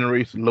voltage,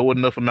 generates low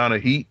enough amount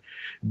of heat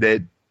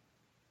that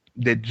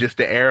just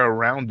the air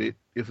around it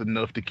is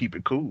enough to keep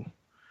it cool.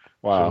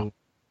 Wow. So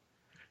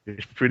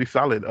it's pretty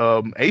solid.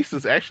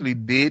 Asus actually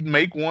did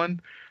make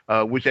one,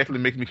 which actually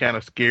makes me kind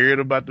of scared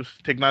about this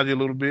technology a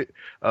little bit.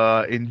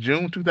 In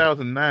June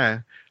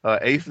 2009,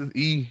 Asus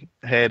E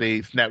had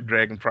a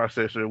Snapdragon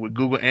processor with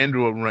Google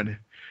Android running.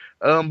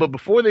 But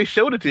before they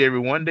showed it to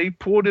everyone, they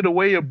pulled it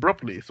away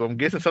abruptly. So I'm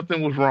guessing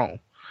something was wrong.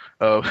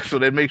 So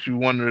that makes you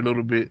wonder a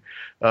little bit.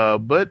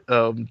 But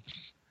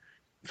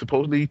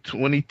supposedly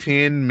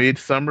 2010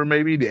 midsummer,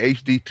 maybe the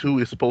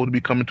HD2 is supposed to be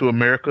coming to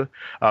America.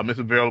 It's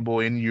available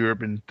in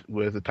Europe and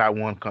as a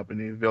Taiwan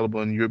company. It's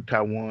available in Europe,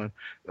 Taiwan.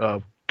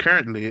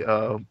 Currently,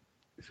 it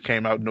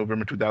came out in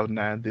November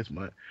 2009 this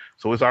month.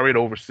 So it's already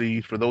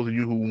overseas. For those of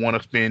you who want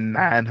to spend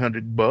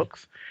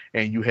 $900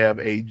 and you have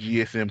a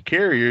GSM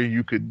carrier,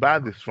 you could buy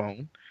this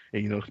phone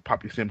and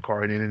pop your SIM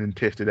card in it and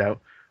test it out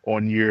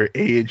on your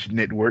Edge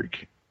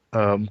network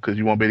because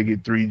you won't be able to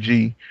get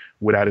 3G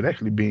without it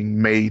actually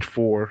being made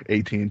for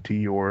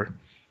AT&T or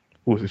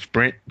who was it,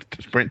 Sprint,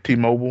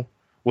 T-Mobile.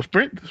 Well,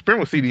 Sprint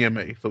was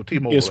CDMA, so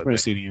T-Mobile. Yeah, Sprint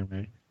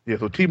CDMA. Yeah,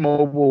 so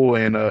T-Mobile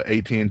and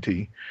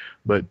AT&T.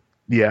 But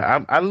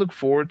yeah, I look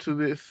forward to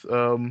this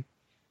phone.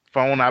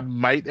 I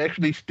might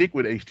actually stick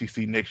with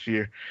HTC next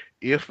year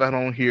if I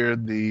don't hear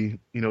the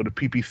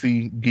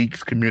PPC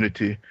geeks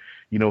community,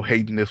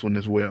 hating this one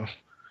as well.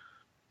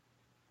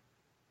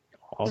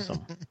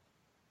 Awesome.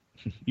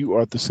 You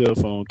are the cell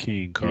phone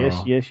king,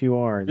 Carl. Yes, you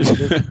are.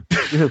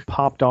 You have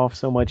popped off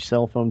so much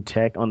cell phone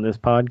tech on this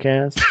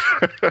podcast.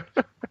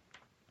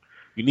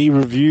 You need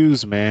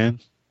reviews, man.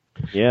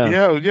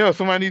 Yeah.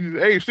 Somebody needs.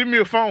 Hey, send me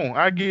a phone.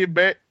 I get it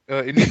back.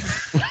 It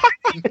needs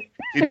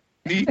to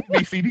be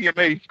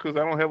CDMA because I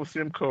don't have a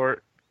SIM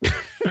card.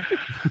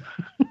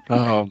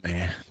 Oh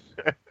man.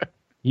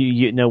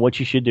 You know what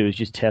you should do is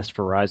just test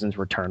Verizon's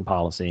return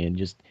policy and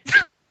just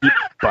keep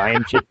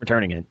buying shit,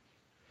 returning it.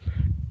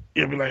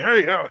 Yeah, be like,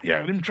 hey,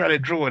 let me try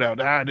that Droid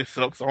out. This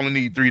sucks. I only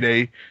need 3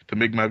 days to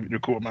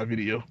record my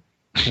video.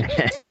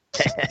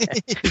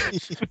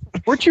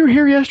 Weren't you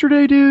here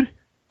yesterday, dude?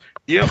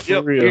 Yep.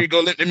 Here you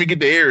go. Let me get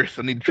the errors.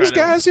 I need to try this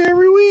guy's here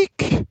every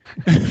week.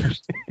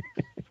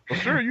 Well,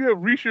 sir, you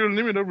have reached your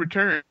limit of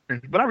returns,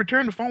 but I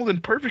returned the phones in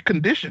perfect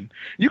condition.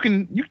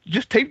 You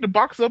just tape the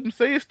box up and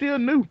say it's still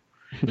new.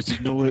 But you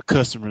know what?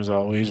 Customers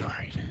always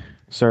right.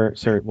 Sir.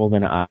 Well,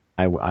 then I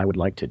would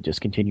like to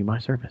discontinue my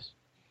service.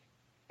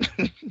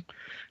 They'd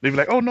be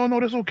like, "Oh no,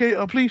 that's okay.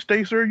 Please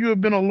stay, sir. You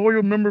have been a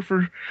loyal member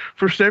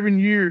for 7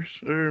 years."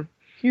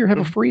 Here, have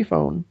a free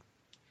phone.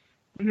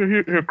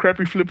 Here, a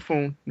crappy flip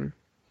phone.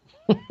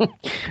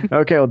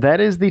 Okay, well, that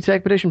is the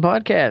Tech Petition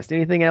podcast.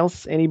 Anything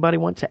else anybody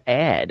want to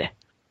add?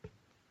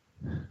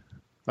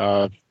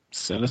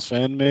 Send us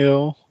fan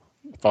mail.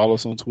 Follow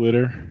us on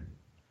Twitter.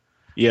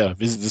 Yeah,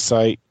 visit the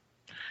site.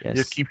 Yes.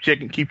 Just keep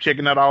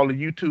checking out all the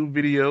YouTube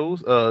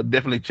videos.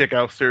 Definitely check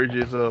out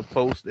Serge's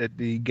post at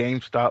the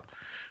GameStop.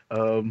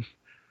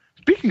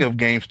 Speaking of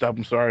GameStop,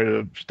 I'm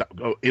sorry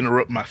to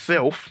interrupt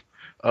myself.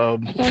 I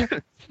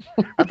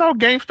thought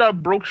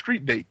GameStop broke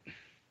Street Date.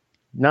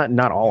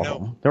 Not all of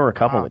them. There were a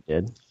couple that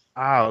did.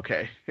 Ah,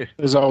 okay.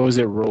 There's always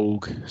a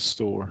Rogue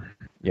store.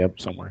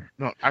 Yep. Somewhere.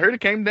 No, I heard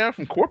it came down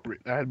from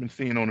corporate. I had been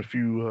seeing on a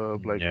few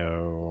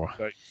No.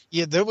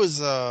 Yeah, there was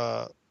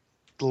the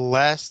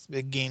last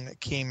big game that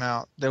came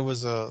out. There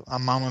was a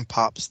mom and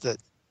pops that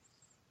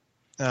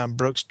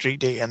broke Street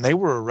Date, and they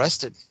were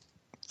arrested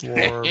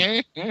for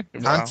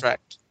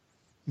contract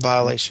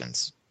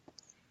violations.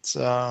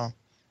 So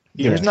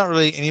there's not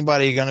really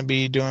anybody going to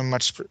be doing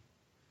much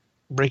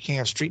breaking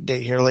of Street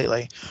Date here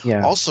lately.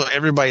 Yeah. Also,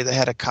 everybody that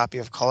had a copy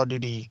of Call of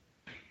Duty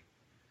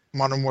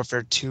Modern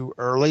Warfare 2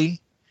 early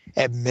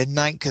at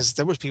midnight, because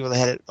there was people that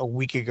had it a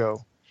week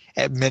ago.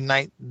 At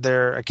midnight,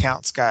 their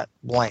accounts got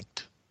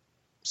blanked.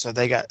 So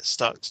they got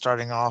stuck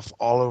starting off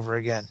all over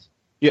again.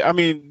 Yeah, I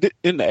mean,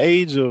 in the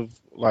age of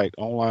like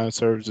online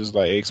services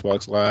like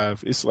Xbox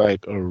Live, it's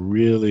like a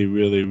really,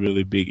 really,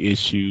 really big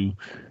issue,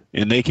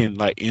 and they can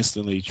like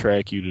instantly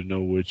track you to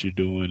know what you're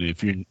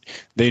doing.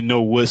 They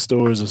know what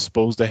stores are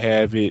supposed to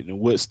have it and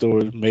what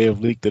stores may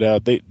have leaked it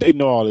out. They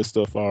know all this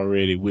stuff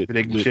already with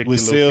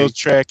sales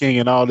tracking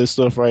and all this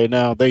stuff right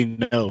now. They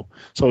know,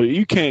 so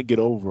you can't get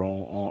over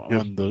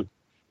on the.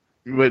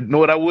 But know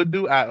what I would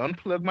do? I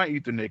unplug my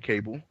Ethernet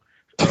cable.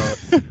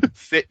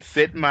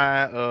 Set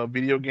my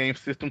video game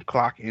system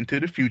clock into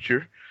the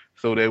future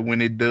so that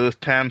when it does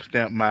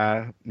timestamp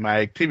my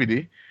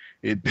activity,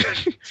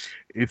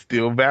 it's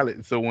still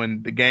valid. So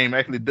when the game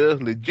actually does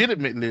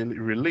legitimately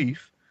release,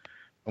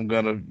 I'm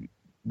gonna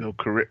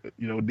correct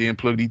then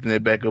plug the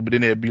Ethernet back up. But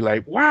then it'd be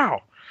like,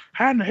 wow,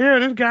 how in the hell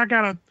this guy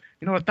got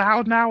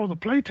 1,000 hours of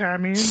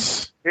playtime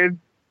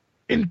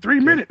in 3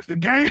 minutes? The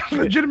game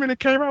legitimately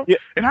came out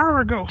an hour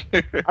ago.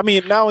 I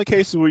mean, now in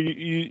cases where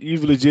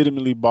you've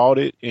legitimately bought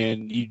it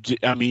and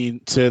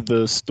said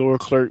the store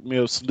clerk may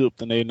have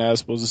slipped and they're not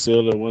supposed to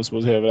sell it or weren't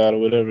supposed to have it out or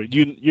whatever,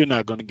 you're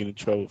not going to get in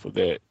trouble for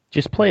that.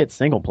 Just play it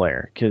single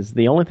player, because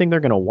the only thing they're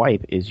going to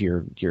wipe is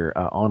your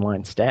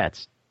online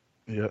stats.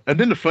 Yeah, and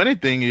then the funny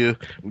thing is,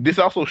 this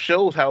also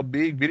shows how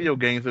big video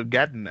games have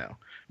gotten now.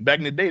 Back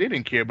in the day, they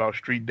didn't care about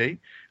Street Date.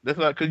 That's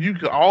not because you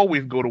could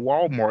always go to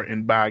Walmart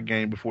and buy a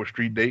game before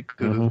Street Date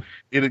because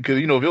if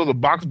it was a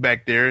box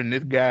back there and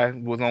this guy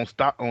was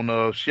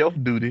on shelf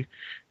duty,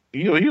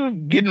 he was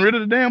getting rid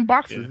of the damn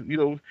boxes.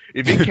 Yeah.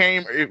 If it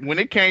came when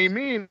it came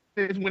in,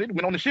 it's when it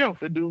went on the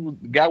shelf. The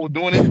guy was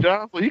doing his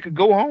job so he could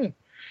go home.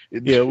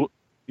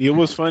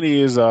 What's funny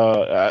is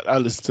I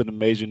listen to the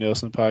Major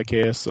Nelson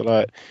podcast a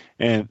lot,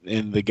 and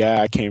the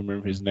guy, I can't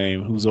remember his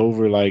name, who's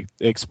over like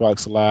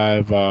Xbox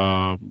Live.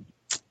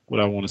 What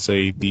I want to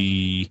say,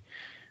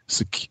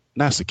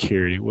 not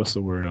security. What's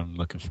the word I'm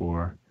looking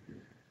for?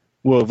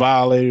 Well,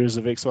 violators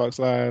of Xbox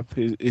Live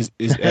is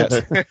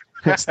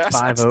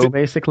 5-0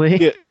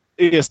 basically.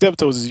 Yeah,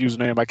 Steptoes is his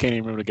username. I can't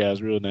even remember the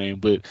guy's real name,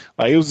 but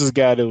like it was this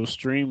guy that was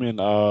streaming.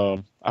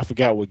 I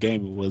forgot what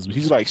game it was, but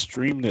he's like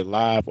streaming it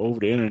live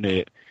over the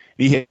internet.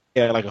 He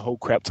had like a whole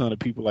crap ton of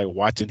people like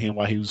watching him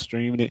while he was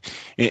streaming it,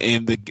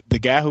 and the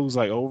guy who's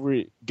like over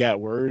it got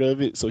word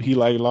of it, so he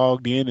like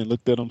logged in and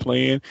looked at him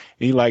playing, and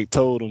he like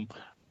told him,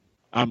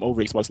 "I'm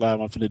over Xbox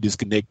Live. I'm finna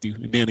disconnect you."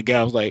 And then the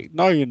guy was like,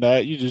 "No, you're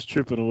not. You're just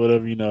tripping or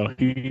whatever."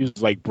 He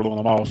was like blowing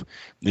him off.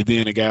 And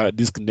then the guy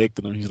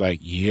disconnected him. He's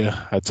like,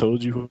 "Yeah, I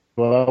told you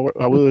who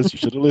I was. You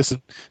should have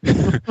listened."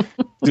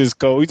 Just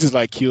go. He just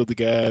like killed the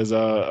guy's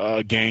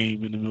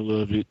game in the middle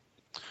of it.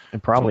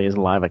 And probably his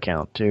live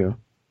account too.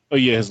 Oh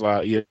yeah, his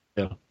live. Yeah.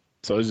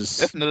 So it's just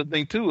that's another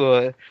thing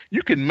too.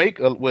 You can make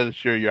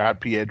sure your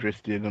IP address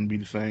still gonna be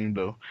the same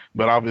though,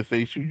 but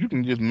obviously you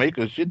can just make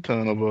a shit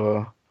ton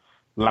of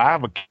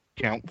live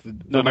accounts.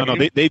 No.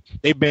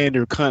 They banned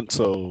your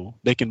console.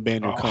 They can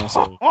ban your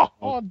console.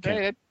 Oh,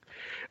 Dad.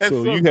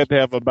 So you have to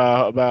have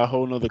about a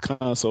whole nother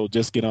console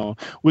just get on.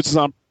 Which is,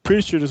 I'm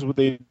pretty sure this is what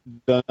they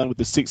done with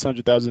the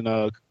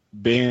 600,000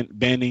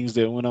 bannings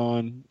that went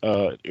on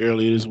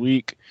earlier this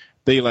week.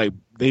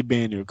 They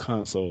banned your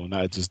console,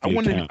 not just the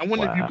account. I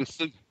wonder if you could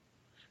say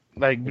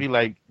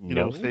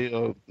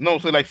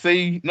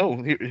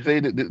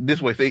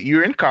this way. Say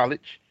you're in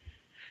college,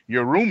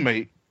 your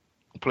roommate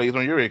plays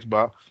on your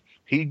Xbox.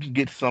 He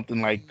gets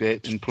something like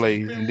that and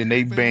plays, and then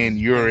they ban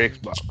your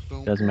Xbox.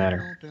 Doesn't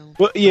matter.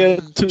 Well, yeah,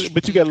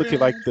 but you got to look at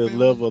like the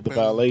level of the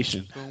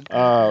violation.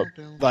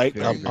 Like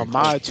a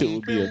mod chip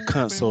would be a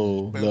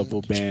console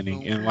level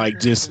banning, and like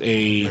just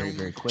a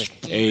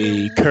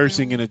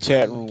cursing in a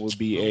chat room would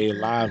be a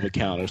live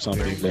account or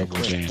something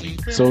level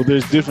banning. So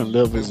there's different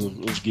levels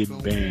of getting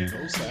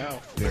banned.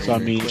 So I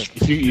mean,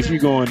 if you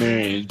go in there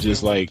and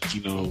just like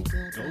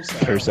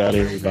curse out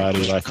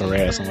everybody, like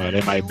harass somebody,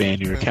 they might ban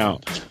your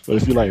account. But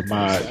if you like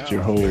mod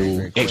your whole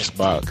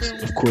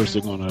Xbox, of course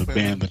they're gonna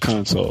ban the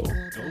console.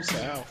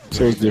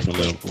 So it's different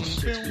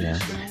levels. Yeah.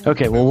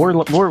 Okay. Well, we're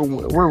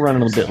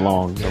running a bit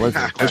long, so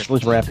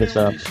let's wrap this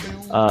up.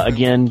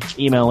 Again,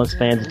 email us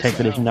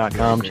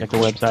fans@techedition.com. Check the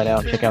website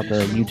out. Check out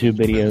the YouTube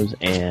videos,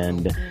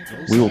 and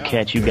we will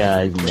catch you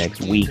guys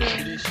next week.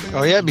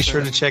 Oh yeah, be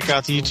sure to check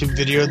out the YouTube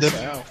video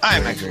that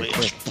I'm actually in.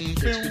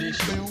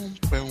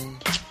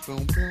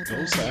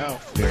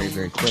 Very,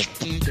 very quick.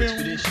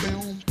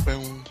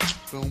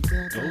 Go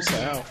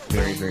south.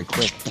 Very, very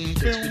quick.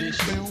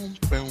 Expedition.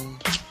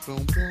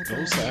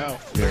 Go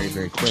south. Very,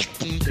 very quick.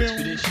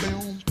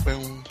 Expedition.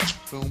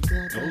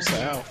 Go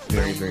south.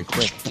 Very, very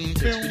quick.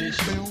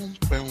 Expedition.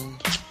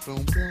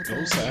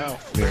 Go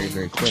south. Very,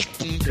 very quick.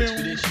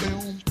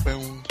 Expedition.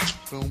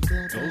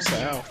 Go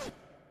south.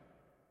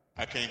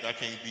 I can't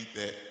beat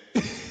that.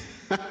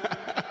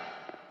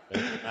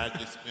 It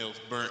just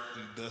smells burnt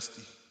and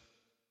dusty.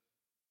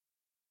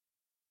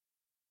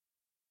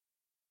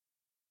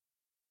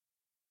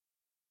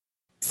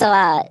 So,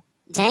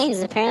 James,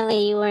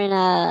 apparently you were in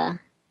a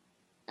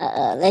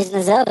Legend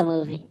of Zelda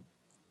movie.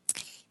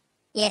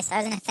 Yes, I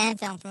was in a fan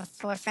film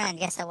for a friend.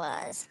 Yes, I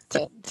was.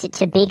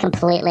 To be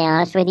completely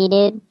honest with you,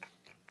 dude,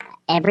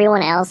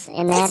 everyone else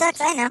in that It sucks,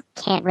 I know.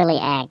 can't really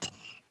act.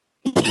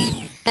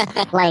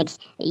 Like,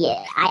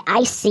 yeah,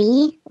 I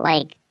see,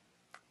 like,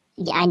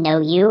 I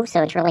know you,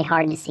 so it's really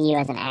hard to see you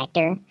as an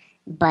actor,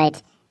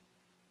 but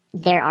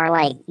there are,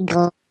 like,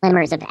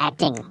 glimmers of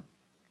acting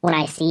when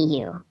I see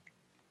you.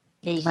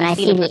 When I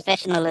see the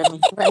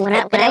professionalism. When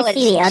I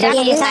see the other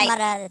Yeah, two, you're talking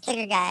about the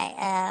thicker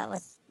guy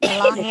with the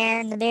long hair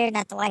and the beard,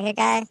 not the white hair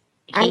guy.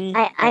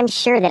 I'm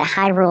sure that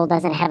Hyrule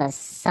doesn't have a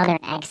southern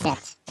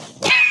accent.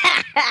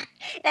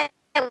 That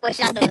was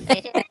shot to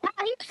say.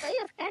 Oh, he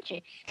was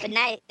country. But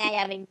now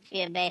y'all make me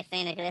feel bad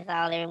saying it because that's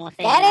all everyone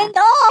says. That ain't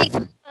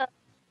all.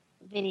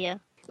 Video.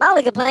 My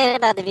only complaint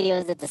about the video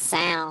is that the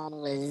sound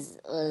was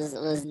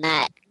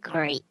not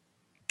great.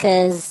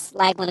 Cause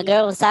like when the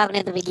girl was talking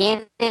at the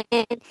beginning,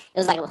 it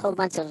was like a whole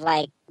bunch of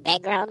like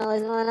background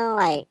noise going on,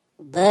 like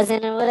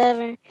buzzing or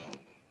whatever.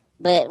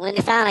 But when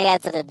it finally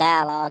got to the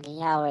dialogue and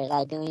y'all were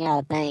like doing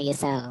y'all thing, it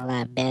sounded a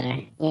lot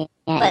better. Yeah.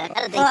 But,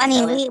 well, I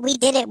mean, we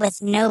did it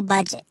with no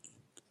budget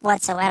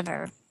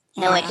whatsoever.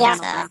 No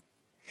external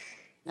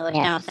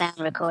sound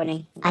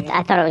recording.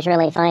 I thought it was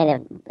really funny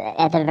that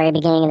at the very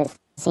beginning of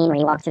the scene where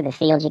you walk through the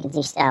field, you can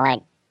see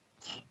like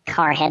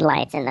car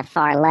headlights in the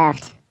far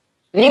left.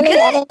 Really?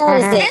 I didn't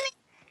notice it.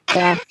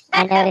 Yeah,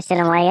 I noticed it.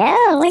 I'm like,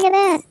 oh, look at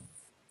that.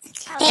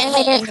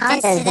 Hey, in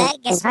defense to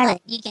that, guess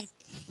what?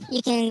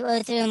 You can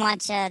go through and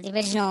watch the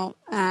original.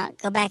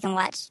 Go back and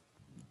watch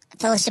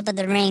Fellowship of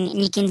the Ring,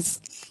 and you can, if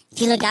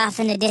you look off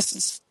in the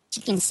distance,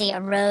 you can see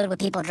a road with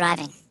people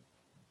driving.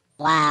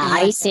 Wow,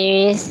 are you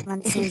serious?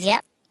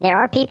 Yep. There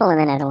are people in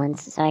the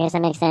Netherlands, so I guess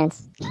that makes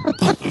sense.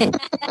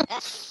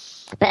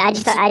 But I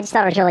just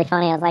thought it was really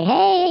funny. I was like,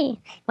 hey,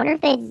 wonder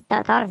if they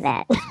thought of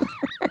that.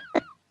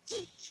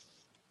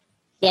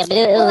 Yeah, but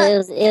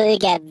it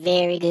got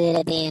very good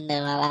at the end,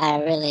 though.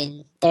 I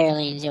really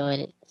thoroughly enjoyed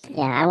it.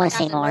 Yeah, I want to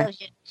see more.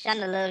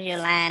 Shonda loves your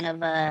line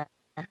of,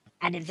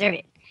 I deserve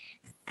it.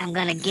 I'm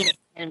going to get it.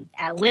 And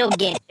I will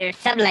get it. Or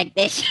something like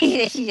that. She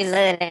just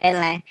loved that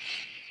line.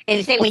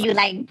 And say when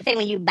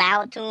you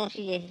bowed to him,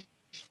 she just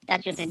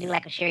thought you were going to do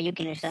like a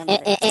Shoryuken or something.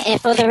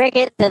 And for the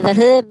record, the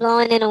hood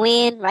blowing in the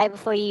wind right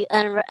before you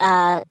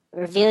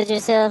revealed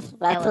yourself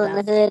by pulling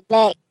the hood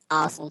back,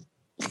 awesome.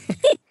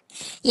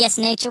 Yes,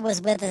 nature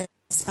was with us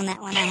on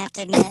that one, I have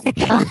to admit. I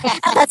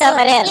thought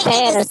somebody had a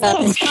fan or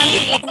something. It's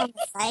funny looking on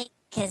the site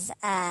because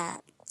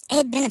it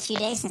had been a few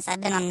days since I've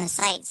been on the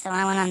site. So when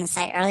I went on the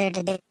site earlier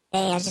today,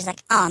 I was just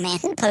like, oh man,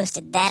 who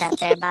posted that up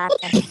there, Bob?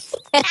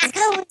 Let's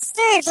go with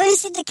Serge. Let me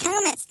see the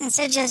comments. And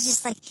Serge was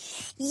just like,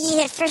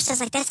 yeah, at first I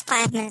was like, that's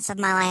 5 minutes of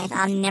my life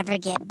I'll never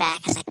get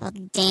back. I was like, well,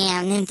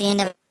 damn. And then at the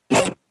end of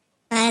it,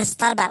 I just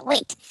thought about,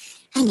 wait,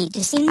 I need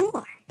to see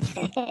more.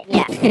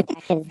 Yeah,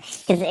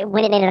 because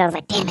when it ended, I was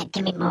like, damn it,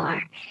 give me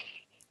more.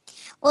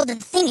 Well, the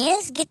thing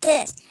is, get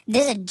this.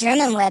 There's a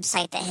German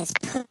website that has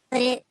put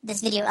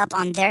this video up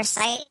on their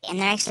site, and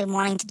they're actually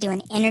wanting to do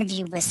an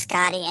interview with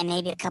Scotty and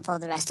maybe a couple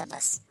of the rest of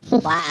us.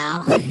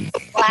 Wow. Like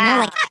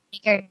a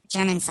bigger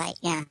German site,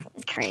 yeah.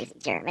 Crazy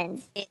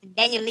Germans.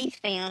 Daniel Leaf's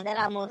film, that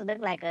almost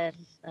looked like a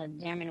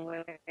German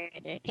word.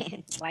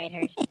 White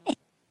hair.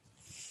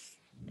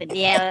 But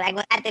yeah,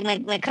 like I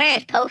think when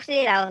Clarence posted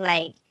it, I was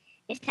like,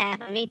 it's time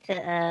for me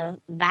to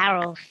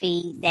viral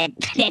feed that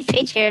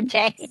picture of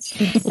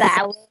James. So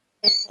I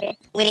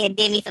went and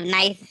did me some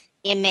nice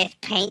MS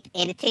Paint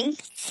editing.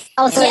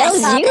 Oh, so that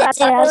was you? I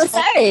thought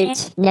it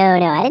was Serge. No,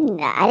 I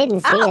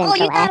didn't see it until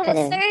you thought after it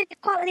was Serge? The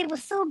quality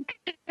was so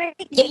great.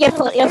 Your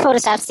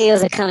Photoshop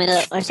skills are coming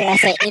up, or should I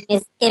say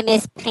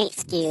MS Paint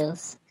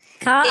skills?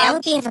 Carl, I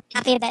hope you have a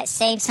copy of that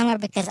saved somewhere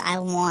because I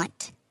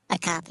want a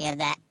copy of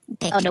that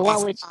picture. Oh, the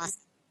one with awesome.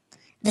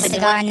 The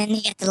cigar, and then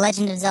you get the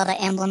Legend of Zelda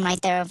emblem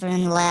right there over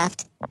on the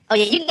left. Oh,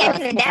 yeah, you can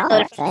get it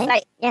download it from the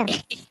site. Yeah.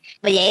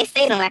 But yeah, it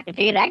stayed on my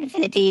computer. I can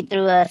send it to you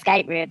through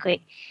Skype real quick.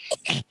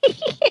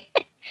 It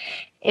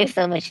was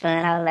so much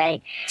fun. I was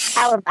like,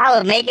 I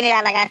was making it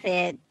out like I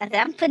said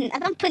I'm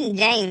putting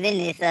James in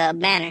this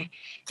banner.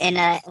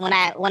 And when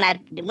I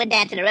went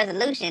down to the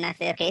resolution, I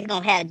said, okay, it's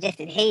gonna have just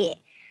his head.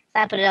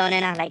 So I put it on,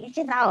 and I was like, it's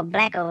just all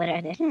black over there.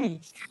 I said,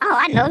 Oh,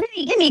 I know.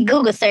 Let me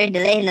Google search the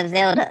Legend of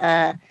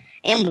Zelda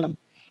emblem.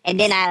 And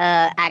then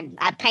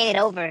I painted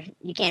over.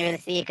 You can't really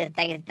see it because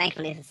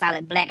thankfully it's a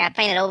solid black. I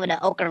painted over the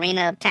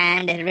Ocarina of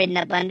Time that's written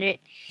up under it.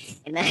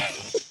 And,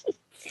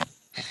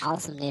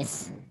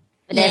 awesomeness.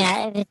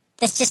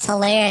 That's just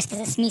hilarious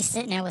because it's me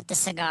sitting there with the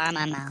cigar in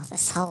my mouth.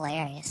 That's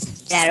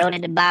hilarious. I wrote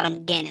at the bottom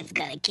again. It's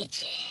gonna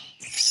get you.